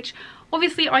shade, which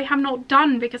obviously I have not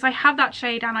done because I have that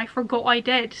shade and I forgot I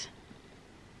did.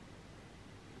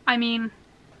 I mean,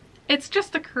 it's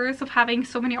just the curse of having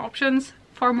so many options,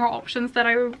 far more options than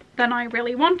I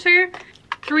really want to.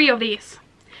 3 of these,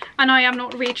 and I have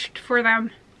not reached for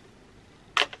them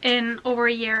in over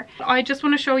a year. I just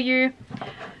want to show you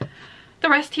the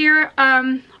rest here.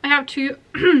 I have 2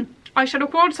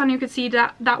 eyeshadow quads, and you can see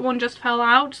that that one just fell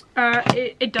out.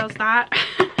 It does that.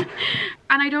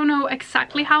 And I don't know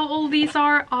exactly how old these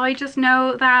are. I just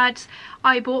know that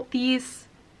I bought these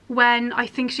when I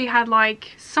think she had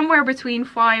like somewhere between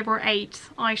 5 or 8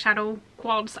 eyeshadow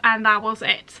quads, and that was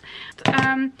it.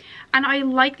 And I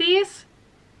like these,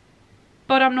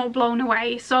 but I'm not blown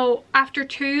away. So after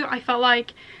 2, I felt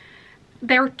like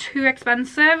they're too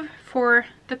expensive for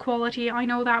the quality. I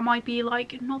know that might be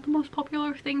like not the most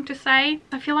popular thing to say.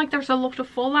 I feel like there's a lot of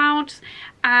fallout,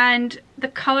 and the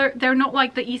color, they're not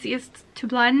like the easiest to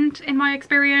blend in my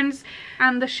experience.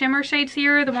 And the shimmer shades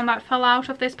here, the one that fell out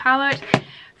of this palette,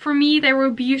 for me they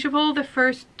were beautiful the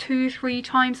first 2-3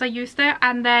 times I used it,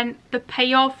 and then the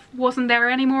payoff wasn't there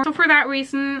anymore. So for that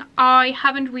reason I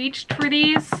haven't reached for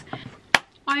these.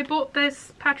 I bought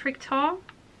this Patrick Ta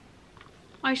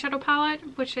eyeshadow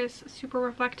palette, which is super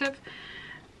reflective.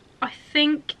 I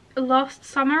think last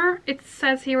summer. It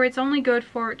says here it's only good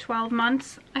for 12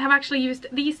 months. I have actually used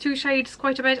these 2 shades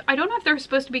quite a bit. I don't know if they're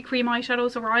supposed to be cream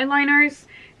eyeshadows or eyeliners.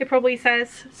 It probably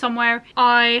says somewhere.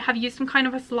 I have used them kind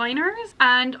of as liners,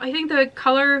 and I think the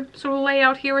color sort of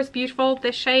layout here is beautiful.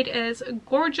 This shade is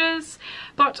gorgeous,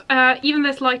 but even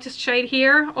this lightest shade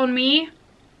here on me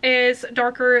is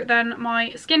darker than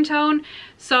my skin tone,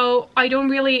 so I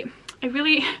really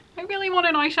want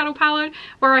an eyeshadow palette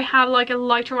where I have like a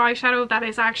lighter eyeshadow that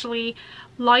is actually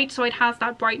light, so it has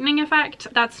that brightening effect.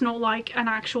 That's not like an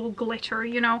actual glitter,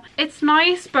 you know. It's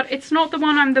nice, but it's not the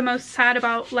one I'm the most sad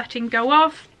about letting go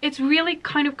of. It's really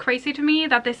kind of crazy to me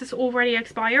that this is already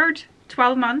expired,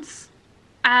 12 months,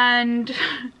 and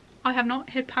I have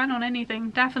not hit pan on anything.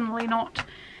 Definitely not.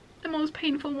 The most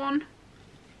painful one.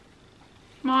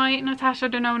 My Natasha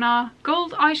Denona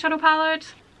gold eyeshadow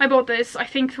palette. I bought this I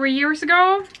think 3 years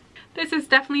ago. This is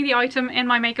definitely the item in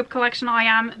my makeup collection I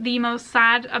am the most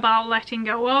sad about letting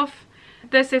go of.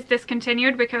 This is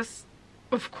discontinued because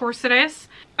of course it is.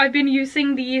 I've been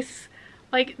using these,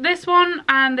 like this one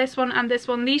and this one and this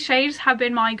one. These shades have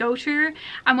been my go-to,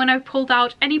 and when I've pulled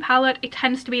out any palette it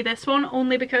tends to be this one,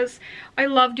 only because I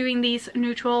love doing these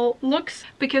neutral looks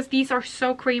because these are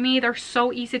so creamy, they're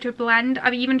so easy to blend.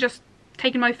 I've even just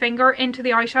taken my finger into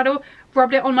the eyeshadow,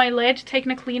 rubbed it on my lid,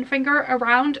 taken a clean finger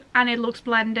around, and it looks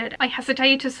blended. I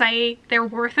hesitate to say they're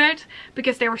worth it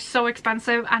because they were so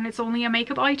expensive and it's only a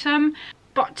makeup item,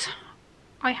 but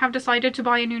I have decided to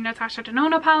buy a new Natasha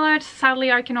Denona palette.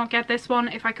 Sadly I cannot get this one.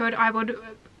 If I could, I would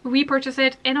repurchase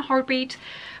it in a heartbeat,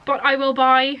 but I will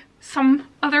buy some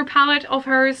other palette of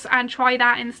hers and try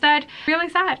that instead. Really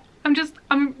sad.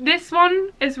 This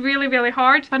one is really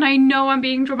hard, and I know I'm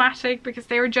being dramatic because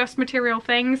they are just material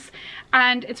things,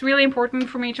 and it's really important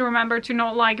for me to remember to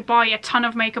not like buy a ton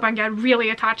of makeup and get really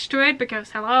attached to it,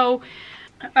 because hello.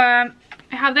 I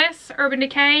have this Urban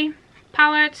Decay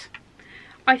palette.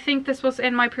 I think this was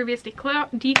in my previous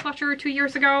declutter 2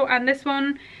 years ago, and this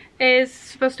one is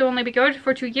supposed to only be good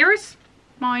for 2 years.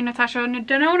 My Natasha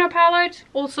Denona palette,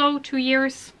 also 2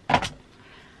 years.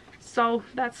 So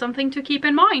that's something to keep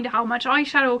in mind. How much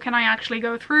eyeshadow can I actually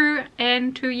go through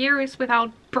in 2 years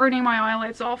without burning my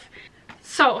eyelids off?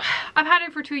 So I've had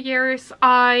it for 2 years.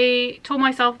 I told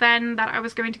myself then that I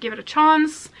was going to give it a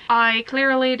chance. I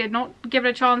clearly did not give it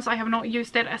a chance. I have not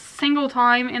used it a single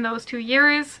time in those 2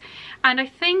 years. And I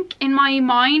think in my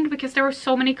mind, because there were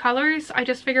so many colors, I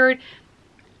just figured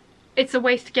it's a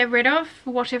waste to get rid of.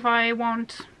 What if I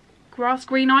want grass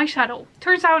green eyeshadow?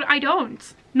 Turns out I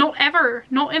don't. Not ever.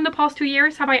 Not in the past 2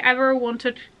 years have I ever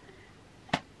wanted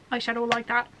eyeshadow like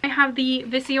that. I have the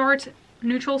Viseart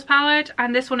Neutrals palette,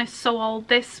 and this one is so old.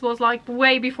 This was like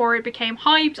way before it became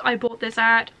hyped. I bought this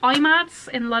at IMATS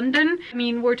in London. I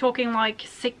mean, we're talking like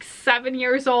 6-7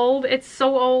 years old. It's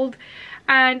so old,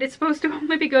 and it's supposed to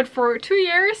only be good for 2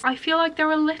 years. I feel like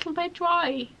they're a little bit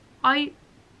dry. I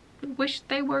wish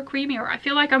they were creamier. I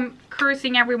feel like I'm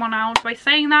cursing everyone out by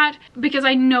saying that, because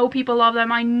I know people love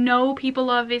them. I know people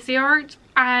love Viseart,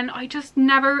 and I just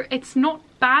never, it's not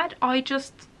bad, I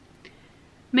just,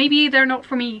 maybe they're not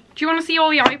for me. Do you want to see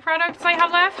all the eye products I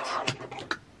have left?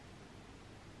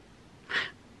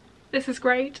 This is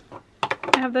great.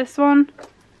 I have this one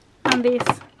and these.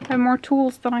 I have more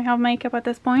tools than I have makeup at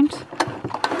this point.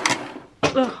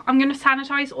 Ugh, I'm going to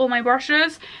sanitize all my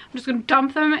brushes. I'm just going to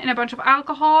dump them in a bunch of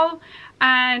alcohol,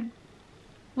 and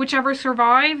whichever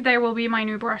survive, they will be my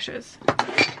new brushes.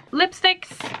 Lipsticks.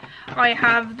 I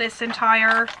have this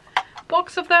entire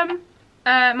box of them.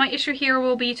 My issue here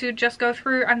will be to just go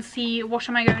through and see what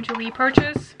am I going to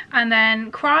repurchase, and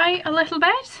then cry a little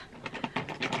bit,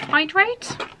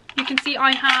 hydrate. You can see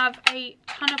I have a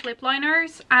ton of lip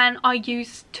liners, and I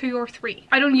use 2 or 3.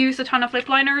 I don't use a ton of lip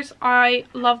liners. I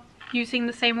love using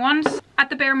the same ones. At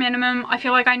the bare minimum, I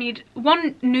feel like I need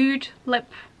 1 nude lip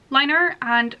liner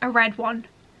and a red one.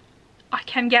 I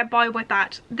can get by with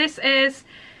that. This is,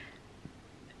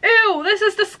 ew, this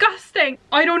is disgusting.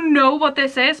 I don't know what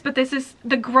this is, but this is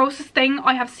the grossest thing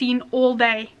I have seen all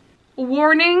day.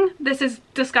 Warning, this is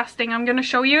disgusting. I'm gonna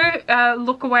show you.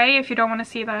 Look away if you don't want to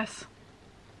see this.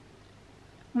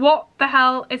 What the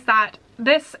hell is that?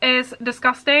 This is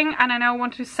disgusting, and I now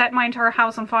want to set my entire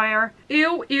house on fire.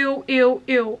 Ew, ew, ew,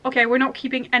 ew. Okay, we're not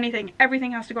keeping anything.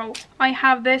 Everything has to go. I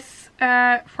have this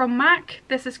from MAC.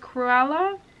 This is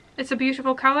Cruella. It's a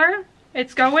beautiful color.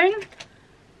 It's going.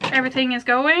 Everything is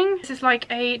going. This is like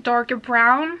a darker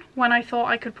brown when I thought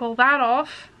I could pull that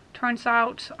off. Turns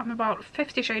out I'm about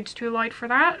 50 shades too light for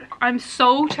that. I'm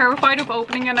so terrified of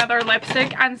opening another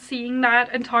lipstick and seeing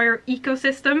that entire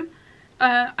ecosystem.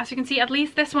 As you can see, at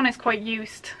least this one is quite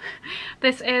used.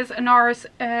 This is NARS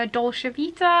Dolce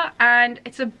Vita, and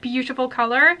it's a beautiful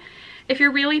color. If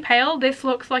you're really pale, this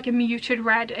looks like a muted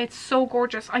red. It's so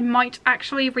gorgeous. I might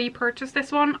actually repurchase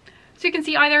this one. So you can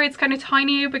see either it's kind of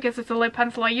tiny because it's a lip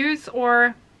pencil I use,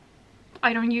 or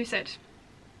I don't use it.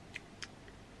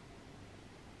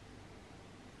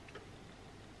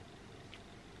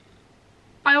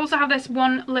 I also have this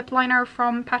one lip liner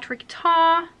from Patrick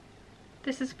Ta.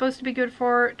 This is supposed to be good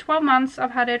for 12 months. I've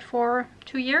had it for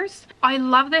 2 years. I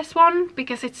love this one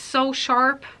because it's so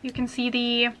sharp. You can see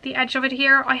the edge of it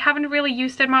here. I haven't really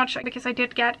used it much because I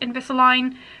did get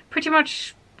Invisalign pretty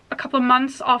much a couple of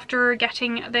months after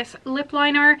getting this lip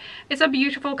liner. It's a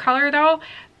beautiful color though,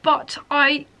 but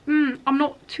I'm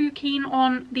not too keen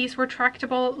on these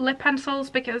retractable lip pencils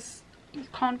because you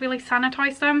can't really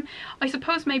sanitize them. I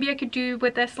suppose maybe I could do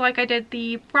with this like I did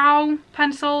the brow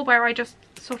pencil, where I just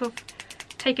sort of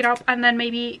take it up and then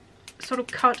maybe sort of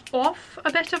cut off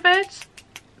a bit of it.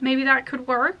 Maybe that could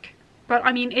work, but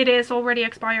I mean, it is already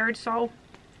expired, so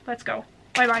let's go.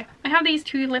 Bye bye. I have these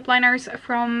 2 lip liners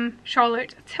from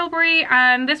Charlotte Tilbury,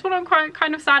 and this one I'm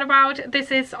kind of sad about. This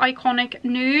is Iconic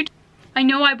Nude. I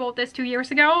know I bought this 2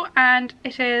 years ago, and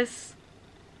it is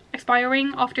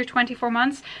expiring after 24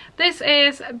 months. This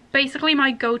is basically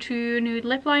my go-to nude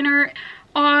lip liner.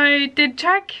 I did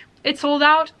check. It's sold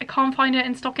out. I can't find it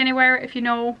in stock anywhere. If you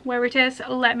know where it is,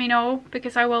 let me know,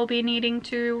 because I will be needing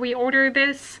to reorder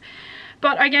this.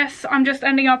 But I guess I'm just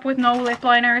ending up with no lip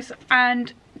liners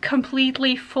and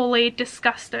completely fully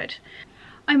disgusted.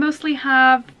 I mostly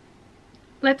have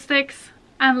lipsticks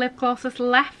and lip glosses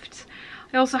left.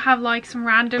 I also have like some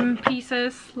random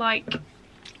pieces like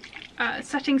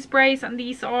setting sprays, and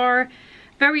these are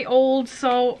very old,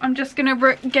 so I'm just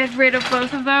gonna get rid of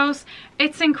both of those.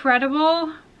 It's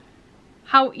incredible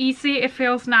how easy it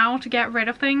feels now to get rid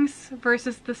of things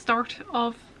versus the start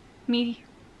of me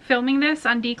filming this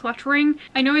and decluttering.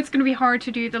 I know it's going to be hard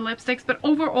to do the lipsticks, but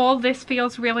overall this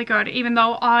feels really good, even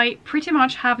though I pretty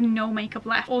much have no makeup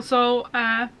left. Also,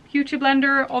 Beauty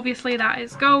Blender, obviously that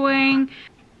is going.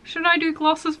 Should I do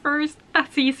glosses first?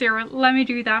 That's easier. Let me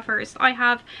do that first. I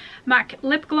have MAC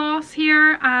lip gloss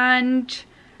here, and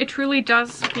it truly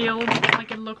does feel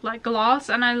like it looked like gloss,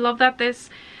 and I love that this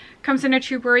comes in a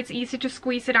tube where it's easy to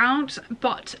squeeze it out,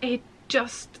 but it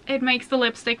makes the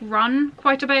lipstick run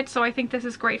quite a bit, so I think this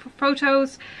is great for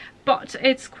photos. But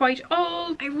it's quite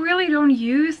old. I really don't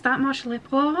use that much lip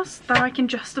gloss that I can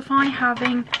justify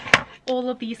having all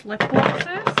of these lip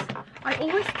glosses. I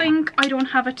always think I don't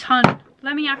have a ton.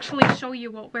 Let me actually show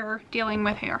you what we're dealing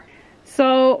with here.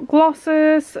 So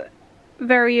glosses,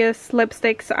 various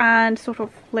lipsticks, and sort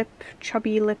of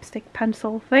chubby lipstick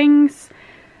pencil things.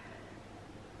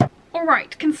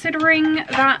 Alright, considering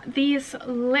that these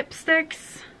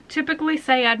lipsticks typically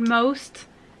say at most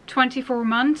 24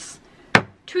 months,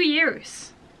 2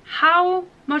 years. How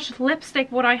much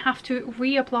lipstick would I have to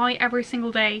reapply every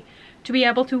single day to be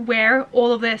able to wear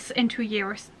all of this in 2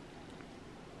 years?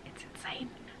 It's insane.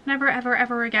 Never ever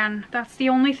ever again. That's the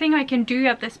only thing I can do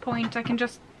at this point. I can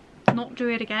just not do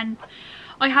it again.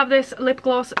 I have this lip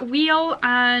gloss wheel,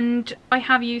 and I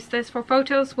have used this for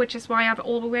photos, which is why I've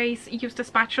always used a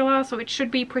spatula, so it should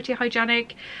be pretty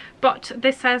hygienic. But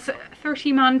this says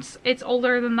 30 months, it's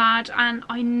older than that, and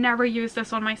I never use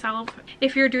this on myself.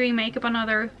 If you're doing makeup on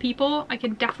other people, I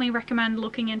can definitely recommend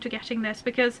looking into getting this,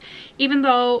 because even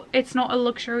though it's not a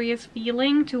luxurious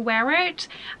feeling to wear it,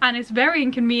 and it's very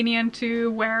inconvenient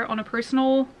to wear on a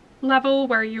personal level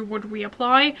where you would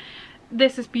reapply,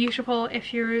 this is beautiful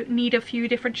if you need a few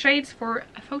different shades for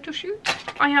a photo shoot.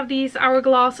 I have these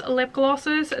Hourglass lip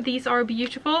glosses. These are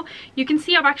beautiful. You can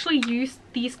see I've actually used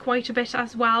these quite a bit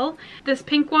as well. This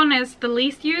pink one is the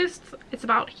least used. It's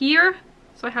about here.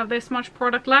 So I have this much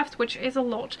product left, which is a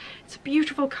lot. It's a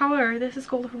beautiful color. This is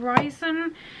called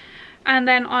Horizon. And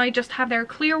then I just have their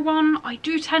clear one. I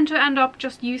do tend to end up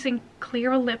just using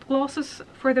clear lip glosses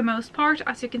for the most part.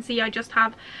 As you can see, I just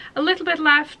have a little bit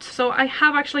left, so I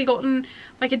have actually gotten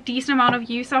like a decent amount of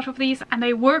use out of these, and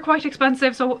they were quite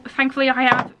expensive, so thankfully I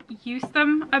have used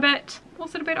them a bit.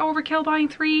 Was it a bit overkill buying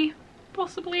 3?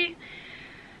 Possibly.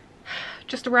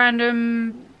 Just a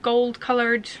random gold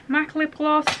coloured MAC lip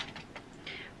gloss.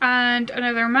 And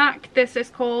another MAC. This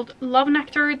is called Love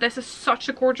Nectar. This is such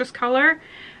a gorgeous colour,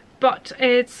 but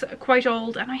it's quite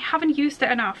old and I haven't used it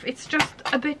enough. It's just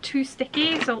a bit too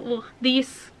sticky. So ugh.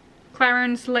 These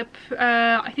Clarins lip,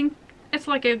 I think it's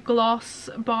like a gloss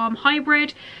balm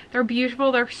hybrid. They're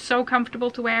beautiful. They're so comfortable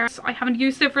to wear. I haven't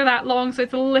used it for that long, so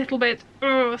it's a little bit,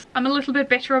 I'm a little bit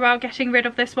bitter about getting rid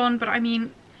of this one, but I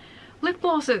mean, lip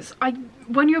glosses,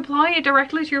 when you apply it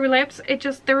directly to your lips,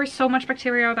 there is so much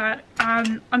bacteria that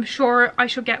I'm sure I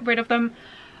should get rid of them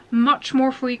much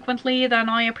more frequently than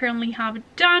I apparently have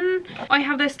done. I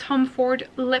have this Tom Ford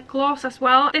lip gloss as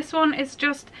well. This one is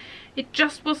it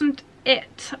just wasn't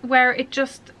it, where it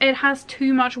has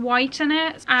too much white in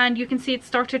it, and you can see it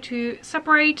started to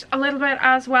separate a little bit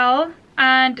as well.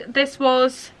 And this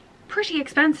was pretty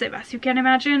expensive, as you can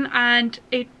imagine, and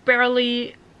it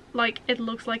barely, it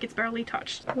looks like it's barely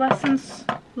touched. Lessons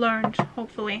learned,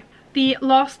 hopefully. The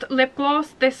Lost lip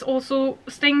gloss, this also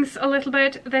stings a little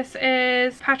bit. This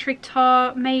is Patrick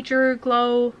Ta Major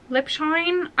Glow Lip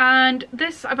Shine, and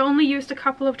this I've only used a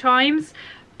couple of times,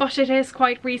 but it is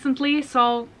quite recently,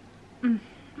 so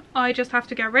I just have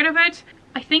to get rid of it.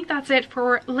 I think that's it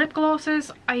for lip glosses.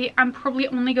 I am probably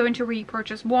only going to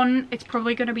repurchase one. It's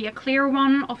probably going to be a clear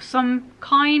one of some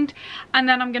kind, and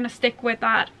then I'm going to stick with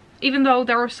that. Even though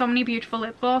there are so many beautiful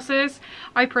lip glosses,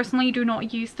 I personally do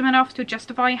not use them enough to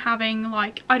justify having,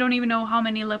 I don't even know how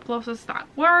many lip glosses that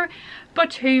were, but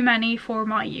too many for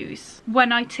my use,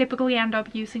 when I typically end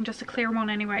up using just a clear one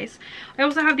anyways. I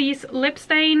also have these lip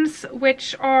stains,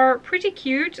 which are pretty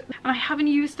cute, and I haven't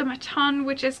used them a ton,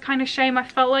 which is kind of shame. I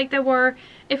felt like they were,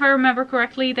 if I remember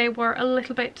correctly, they were a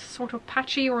little bit sort of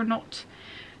patchy, or not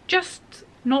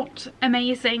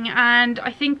amazing, and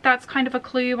I think that's kind of a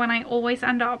clue when I always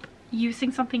end up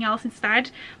using something else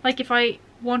instead. Like if I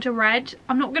want a red,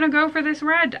 I'm not gonna go for this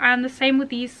red, and the same with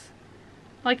these,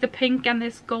 like the pink and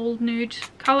this gold nude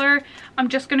color, I'm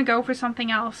just gonna go for something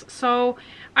else. So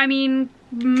I mean,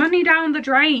 money down the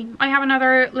drain. I have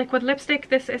another liquid lipstick.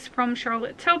 This is from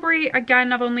Charlotte Tilbury.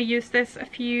 Again, I've only used this a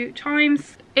few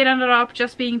times. It ended up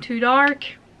just being too dark.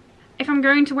 If I'm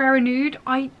going to wear a nude,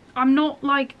 I'm not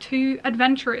too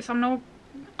adventurous. I'm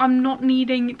not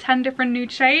needing 10 different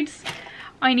nude shades.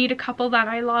 I need a couple that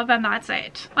I love, and that's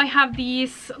it. I have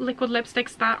these liquid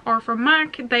lipsticks that are from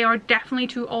MAC. They are definitely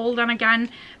too old, and again,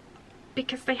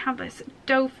 because they have this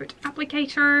doe foot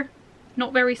applicator,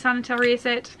 Not very sanitary, is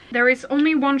it? There is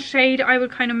only one shade I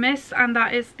would kind of miss, and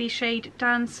that is the shade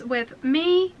Dance With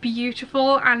Me.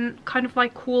 Beautiful and kind of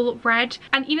like cool red.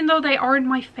 And even though they aren't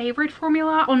my favorite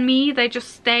formula, on me they just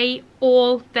stay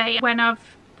all day. When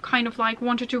I've kind of like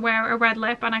wanted to wear a red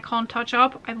lip and I can't touch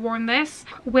up, I've worn this.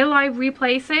 Will I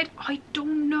replace it? I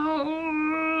don't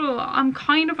know. I'm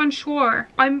kind of unsure.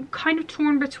 I'm kind of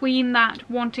torn between that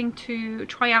wanting to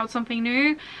try out something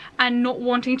new and not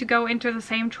wanting to go into the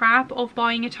same trap of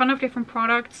buying a ton of different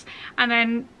products and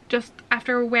then just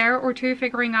after a wear or two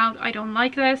figuring out I don't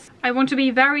like this. I want to be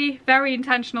very, very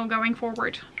intentional going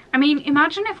forward. I mean,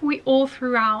 imagine if we all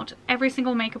threw out every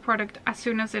single makeup product as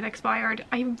soon as it expired.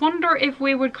 I wonder if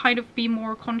we would kind of be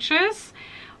more conscious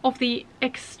of the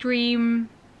extreme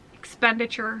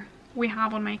expenditure we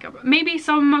have on makeup. Maybe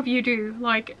some of you do,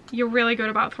 like you're really good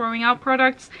about throwing out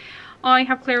products. I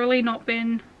have clearly not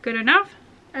been good enough.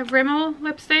 A Rimmel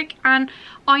lipstick, and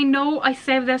I know I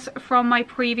saved this from my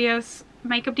previous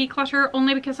makeup declutter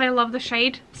only because I love the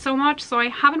shade so much, so I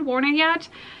haven't worn it yet.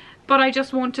 But I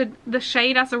just wanted the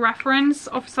shade as a reference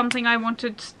of something I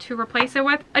wanted to replace it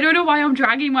with. I don't know why I'm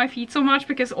dragging my feet so much,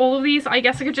 because all of these, I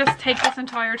guess I could just take this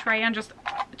entire tray and just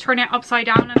turn it upside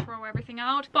down and throw everything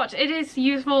out. But it is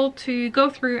useful to go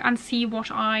through and see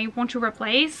what I want to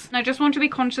replace. And I just want to be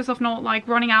conscious of not like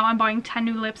running out and buying 10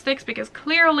 new lipsticks, because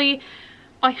clearly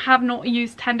I have not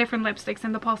used 10 different lipsticks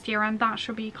in the past year, and that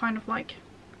should be kind of like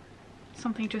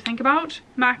something to think about.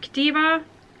 MAC Diva,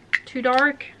 too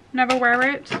dark, never wear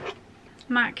it.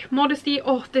 MAC Modesty,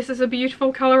 oh, this is a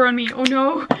beautiful color on me. Oh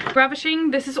no.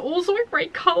 Ravishing, this is also a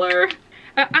great color.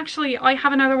 Actually, I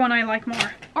have another one I like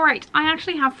more. Alright, I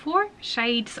actually have 4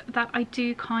 shades that I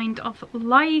do kind of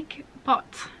like,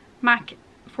 but MAC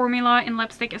formula in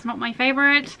lipstick is not my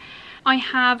favorite. I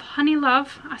have Honey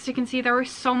Love. As you can see, there is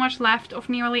so much left of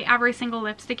nearly every single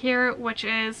lipstick here, which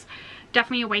is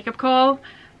definitely a wake-up call.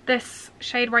 This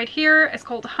shade right here is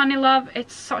called Honey Love.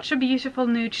 It's such a beautiful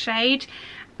nude shade.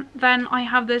 Then I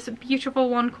have this beautiful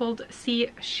one called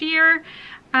Sea Sheer,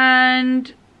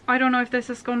 and I don't know if this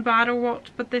has gone bad or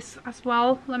what, but this as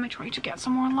well. Let me try to get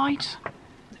some more light.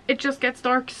 It just gets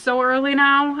dark so early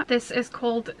now. This is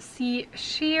called Sea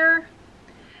Sheer,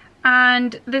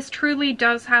 and this truly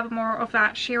does have more of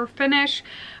that sheer finish,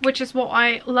 which is what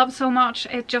I love so much.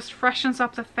 It just freshens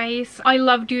up the face. I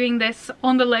love doing this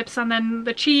on the lips and then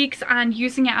the cheeks, and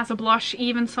using it as a blush,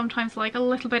 even sometimes like a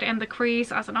little bit in the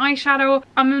crease as an eyeshadow.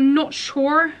 I'm not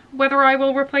sure whether I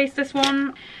will replace this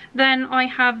one. Then I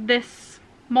have this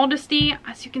Modesty.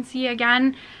 As you can see,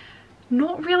 again,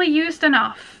 not really used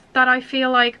enough that I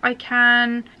feel like I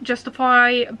can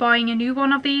justify buying a new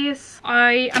one of these.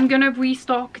 I am gonna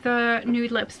restock the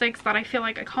nude lipsticks that I feel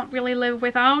like I can't really live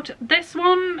without. This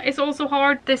one is also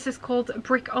hard. This is called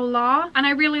Bricola, and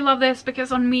I really love this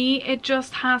because on me it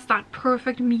just has that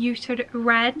perfect muted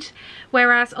red,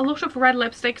 whereas a lot of red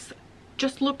lipsticks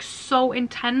just look so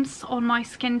intense on my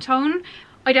skin tone.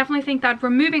 I definitely think that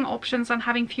removing options and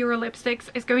having fewer lipsticks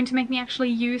is going to make me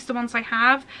actually use the ones I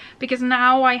have, because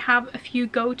now I have a few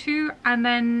go-to and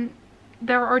then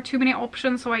there are too many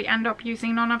options, so I end up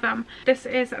using none of them. This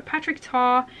is a Patrick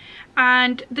Ta,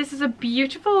 and this is a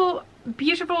beautiful,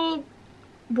 beautiful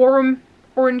warm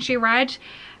orangey red.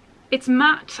 It's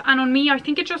matte, and on me I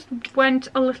think it just went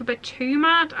a little bit too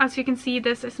matte. As you can see,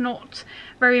 this is not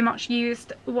very much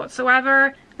used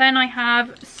whatsoever. Then I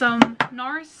have some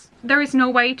NARS. There is no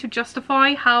way to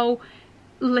justify how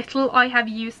little I have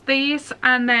used these,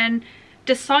 and then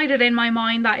decided in my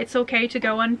mind that it's okay to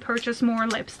go and purchase more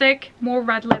lipstick, more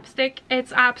red lipstick.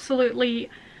 It's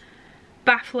absolutely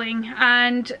baffling.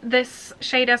 And this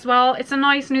shade as well, it's a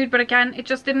nice nude, but again it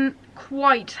just didn't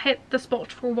quite hit the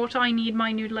spot for what I need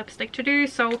my nude lipstick to do,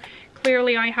 so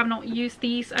clearly I have not used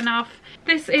these enough.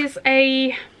 This is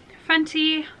a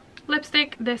Fenty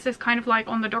lipstick. This is kind of like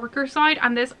on the darker side,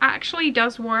 and this actually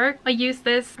does work. I used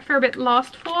this a fair bit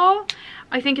last fall.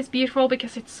 I think it's beautiful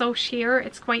because it's so sheer,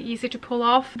 it's quite easy to pull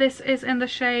off. This is in the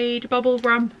shade Bubble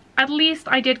Rum. At least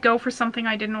I did go for something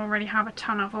I didn't already have a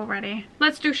ton of already.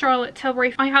 Let's do Charlotte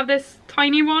Tilbury. I have this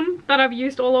tiny one that I've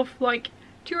used all of like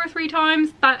 2 or 3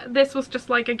 times. This was just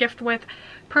like a gift with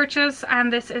purchase,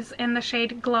 and this is in the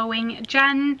shade Glowing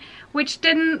Jen, which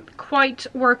didn't quite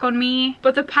work on me,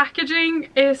 but the packaging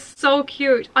is so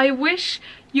cute. I wish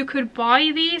you could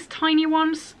buy these tiny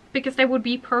ones because they would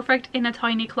be perfect in a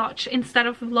tiny clutch instead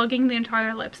of lugging the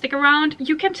entire lipstick around.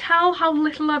 You can tell how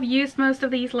little I've used most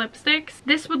of these lipsticks.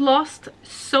 This would last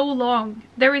so long.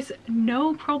 There is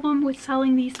no problem with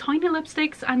selling these tiny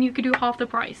lipsticks and you could do half the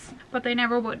price, but they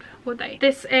never would they?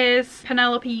 This is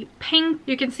Penelope Pink.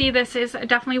 You can see this is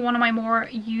definitely one of my more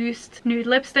used nude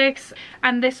lipsticks,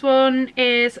 and this one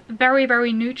is very,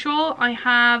 very neutral. I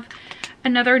have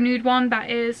another nude one that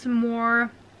is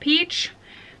more peach.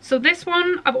 So this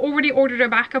one I've already ordered a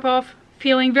backup of,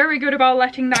 feeling very good about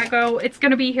letting that go. It's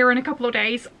gonna be here in a couple of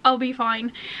days, I'll be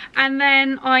fine. And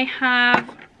then I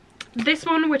have this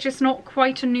one, which is not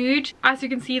quite a nude. As you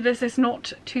can see, this is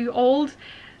not too old,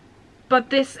 but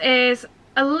this is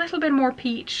a little bit more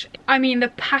peach. I mean, the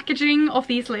packaging of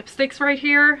these lipsticks right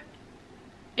here,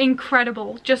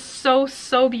 incredible, just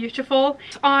so beautiful.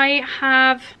 I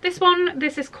have this one.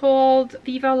 This is called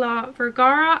Viva la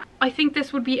Vergara. I think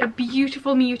this would be a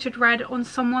beautiful muted red on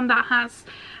someone that has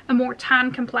a more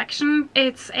tan complexion.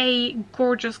 It's a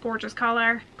gorgeous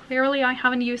color. Clearly I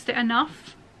haven't used it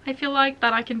enough, I feel like,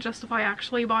 that I can justify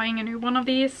actually buying a new one of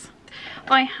these.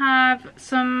 I have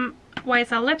some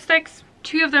YSL lipsticks.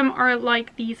 Two of them are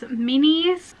like these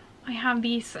minis. I have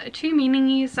these two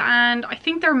minis, and I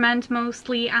think they're meant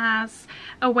mostly as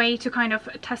a way to kind of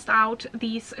test out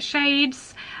these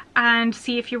shades and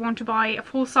see if you want to buy a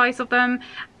full size of them.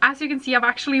 As you can see, I've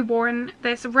actually worn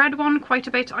this red one quite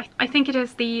a bit. I think it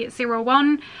is the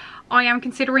 01. I am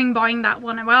considering buying that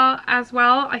one as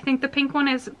well. I think the pink one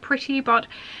is pretty, but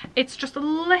it's just a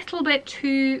little bit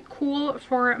too cool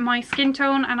for my skin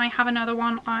tone, and I have another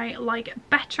one I like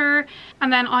better.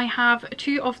 And then I have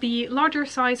two of the larger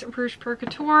size Rouge Pour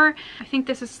Couture. I think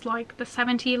this is like the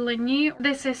 70 Ligny.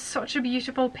 This is such a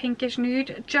beautiful pinkish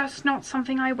nude, just not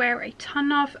something I wear a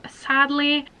ton of,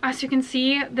 sadly. As you can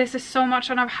see, this is so much,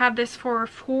 and I've had this for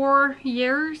 4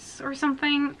 years or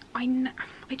something.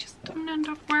 I just don't end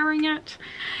up wearing it.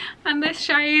 And this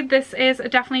shade, this is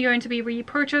definitely going to be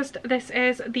repurchased. This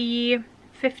is the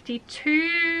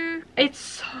 52. It's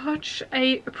such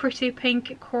a pretty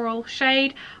pink coral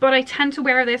shade, but I tend to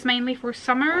wear this mainly for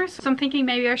summers, so I'm thinking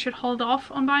maybe I should hold off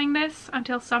on buying this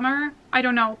until summer. I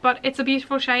don't know, but it's a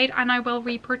beautiful shade and I will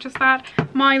repurchase that.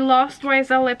 My last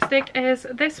YSL lipstick is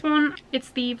this one.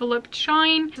 It's the Volupte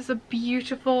Shine. This is a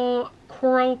beautiful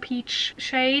coral peach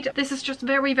shade. This is just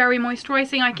very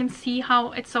moisturizing. I can see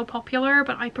how it's so popular,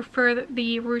 but I prefer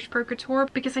the Rouge Pour Couture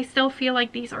because I still feel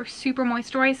like these are super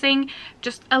moisturizing,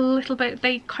 just a little bit.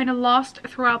 They kind of last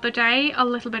throughout the day a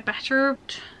little bit better.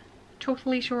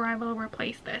 Totally sure I will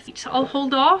replace this. I'll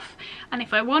hold off, and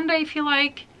if I one day feel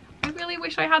like I really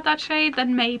wish I had that shade,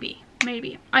 then maybe.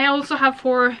 I also have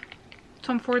 4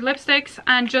 Tom Ford lipsticks,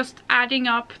 and just adding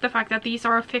up the fact that these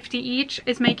are 50 each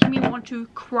is making me want to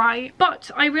cry. But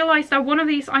I realized that one of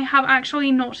these I have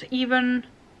actually not even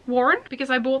worn, because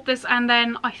I bought this and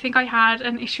then I think I had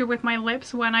an issue with my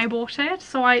lips when I bought it,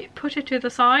 so I put it to the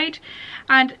side,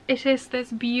 and it is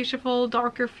this beautiful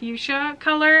darker fuchsia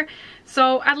color.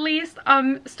 So at least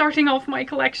I'm starting off my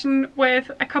collection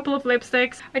with a couple of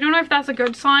lipsticks. I don't know if that's a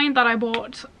good sign that I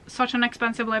bought such an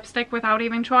expensive lipstick without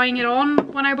even trying it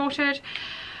on when I bought it,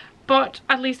 but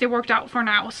at least it worked out for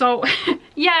now. So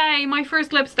yay, my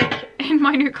first lipstick in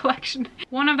my new collection.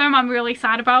 One of them I'm really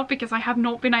sad about because I have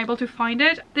not been able to find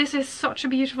it. This is such a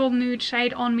beautiful nude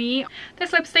shade on me.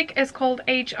 This lipstick is called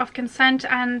Age of Consent,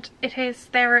 and it is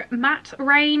their matte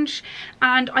range,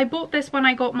 and I bought this when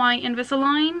I got my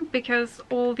Invisalign because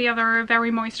all the other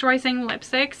very moisturizing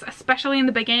lipsticks, especially in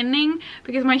the beginning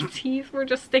because my teeth were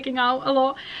just sticking out a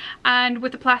lot, and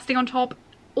with the plastic on top,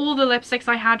 all the lipsticks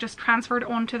I had just transferred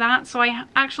onto that. So I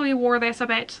actually wore this a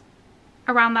bit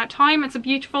around that time. It's a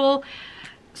beautiful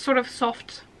sort of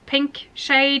soft pink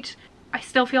shade. I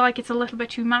still feel like it's a little bit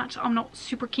too matte. I'm not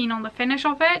super keen on the finish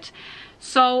of it,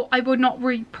 so I would not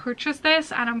repurchase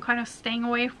this, and I'm kind of staying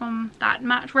away from that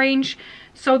matte range.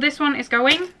 So this one is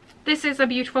going. This is a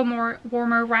beautiful, more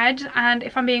warmer red, and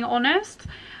if I'm being honest,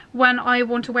 when I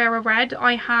want to wear a red,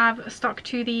 I have stuck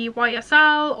to the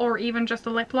YSL or even just a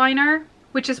lip liner,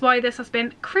 which is why this has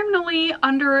been criminally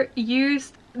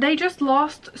underused. They just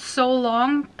last so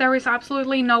long. There is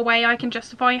absolutely no way I can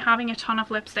justify having a ton of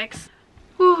lipsticks.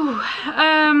 Whew.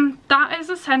 That is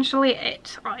essentially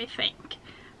it, I think.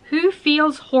 Who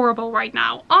feels horrible right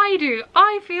now? I do.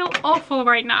 I feel awful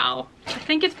right now. I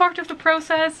think it's part of the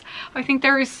process. I think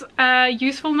there is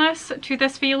usefulness to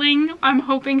this feeling. I'm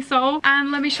hoping so.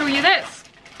 And let me show you this.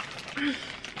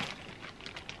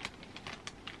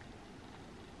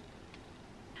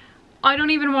 I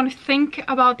don't even want to think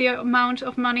about the amount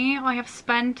of money I have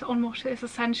spent on what is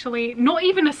essentially, not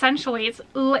even essentially, it's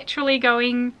literally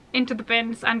going into the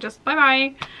bins and just bye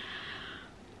bye.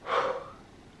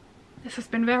 This has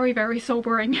been very, very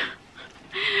sobering.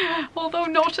 Although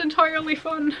not entirely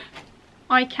fun.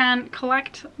 I can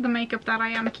collect the makeup that I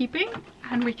am keeping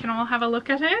and we can all have a look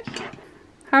at it.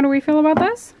 How do we feel about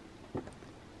this?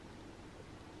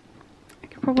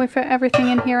 Probably fit everything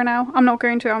in here now. I'm gonna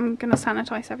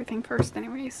sanitize everything first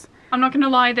anyways. I'm not gonna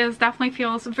lie, this definitely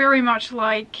feels very much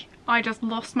like I just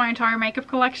lost my entire makeup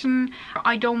collection.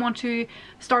 I don't want to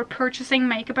start purchasing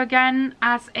makeup again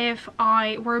as if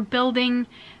I were building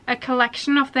a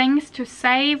collection of things to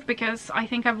save, because I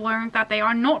think I've learned that they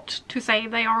are not to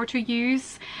save, they are to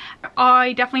use.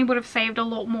 I definitely would have saved a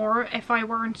lot more if I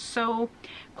weren't so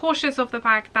cautious of the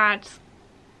fact that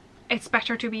it's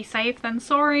better to be safe than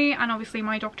sorry, and obviously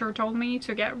my doctor told me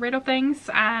to get rid of things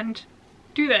and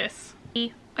do this.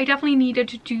 I definitely needed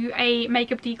to do a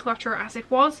makeup declutter as it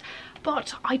was,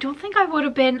 but I don't think I would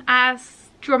have been as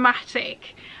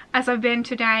dramatic as I've been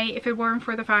today if it weren't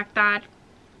for the fact that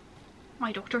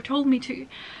my doctor told me to.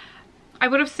 I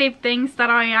would have saved things that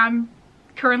I am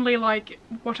currently, like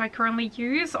what I currently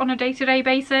use on a day-to-day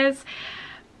basis.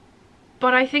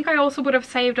 But I think I also would have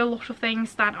saved a lot of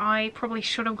things that I probably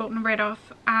should have gotten rid of,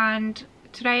 and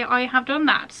today I have done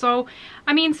that. So,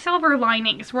 I mean, silver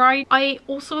linings, right? I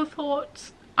also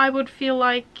thought I would feel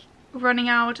like running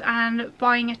out and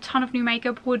buying a ton of new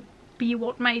makeup would be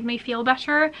what made me feel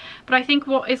better. But I think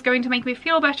what is going to make me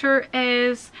feel better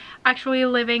is actually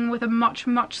living with a much,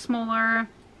 much smaller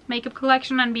makeup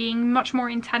collection and being much more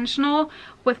intentional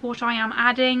with what I am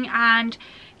adding, and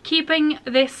keeping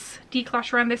this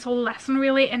declutter and this whole lesson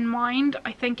really in mind,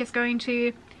 I think is going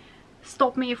to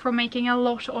stop me from making a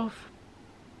lot of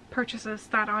purchases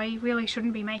that I really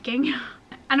shouldn't be making.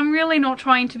 And I'm really not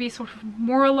trying to be sort of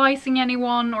moralizing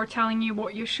anyone or telling you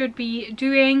what you should be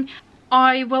doing.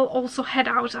 I will also head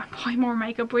out and buy more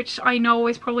makeup, which I know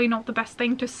is probably not the best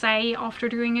thing to say after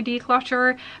doing a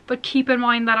declutter, but keep in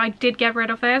mind that I did get rid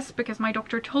of this because my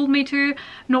doctor told me to,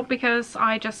 not because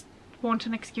I just want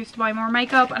an excuse to buy more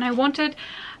makeup. And I wanted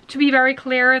to be very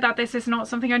clear that this is not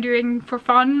something I'm doing for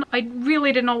fun. I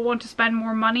really did not want to spend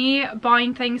more money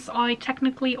buying things I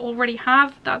technically already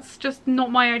have. That's just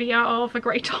not my idea of a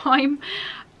great time.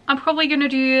 I'm probably gonna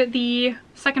do the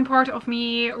second part of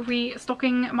me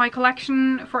restocking my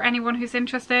collection for anyone who's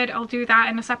interested. I'll do that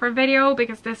in a separate video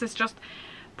because this is just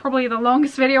probably the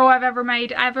longest video I've ever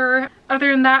made ever.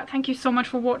 Other than that, thank you so much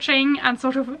for watching and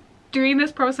sort of doing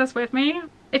this process with me.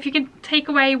 If you can take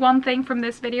away one thing from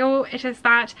this video, it is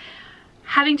that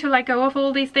having to let go of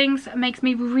all these things makes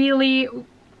me really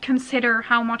consider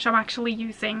how much I'm actually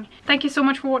using. Thank you so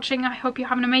much for watching. I hope you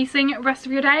have an amazing rest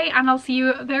of your day, and I'll see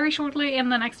you very shortly in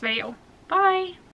the next video. Bye!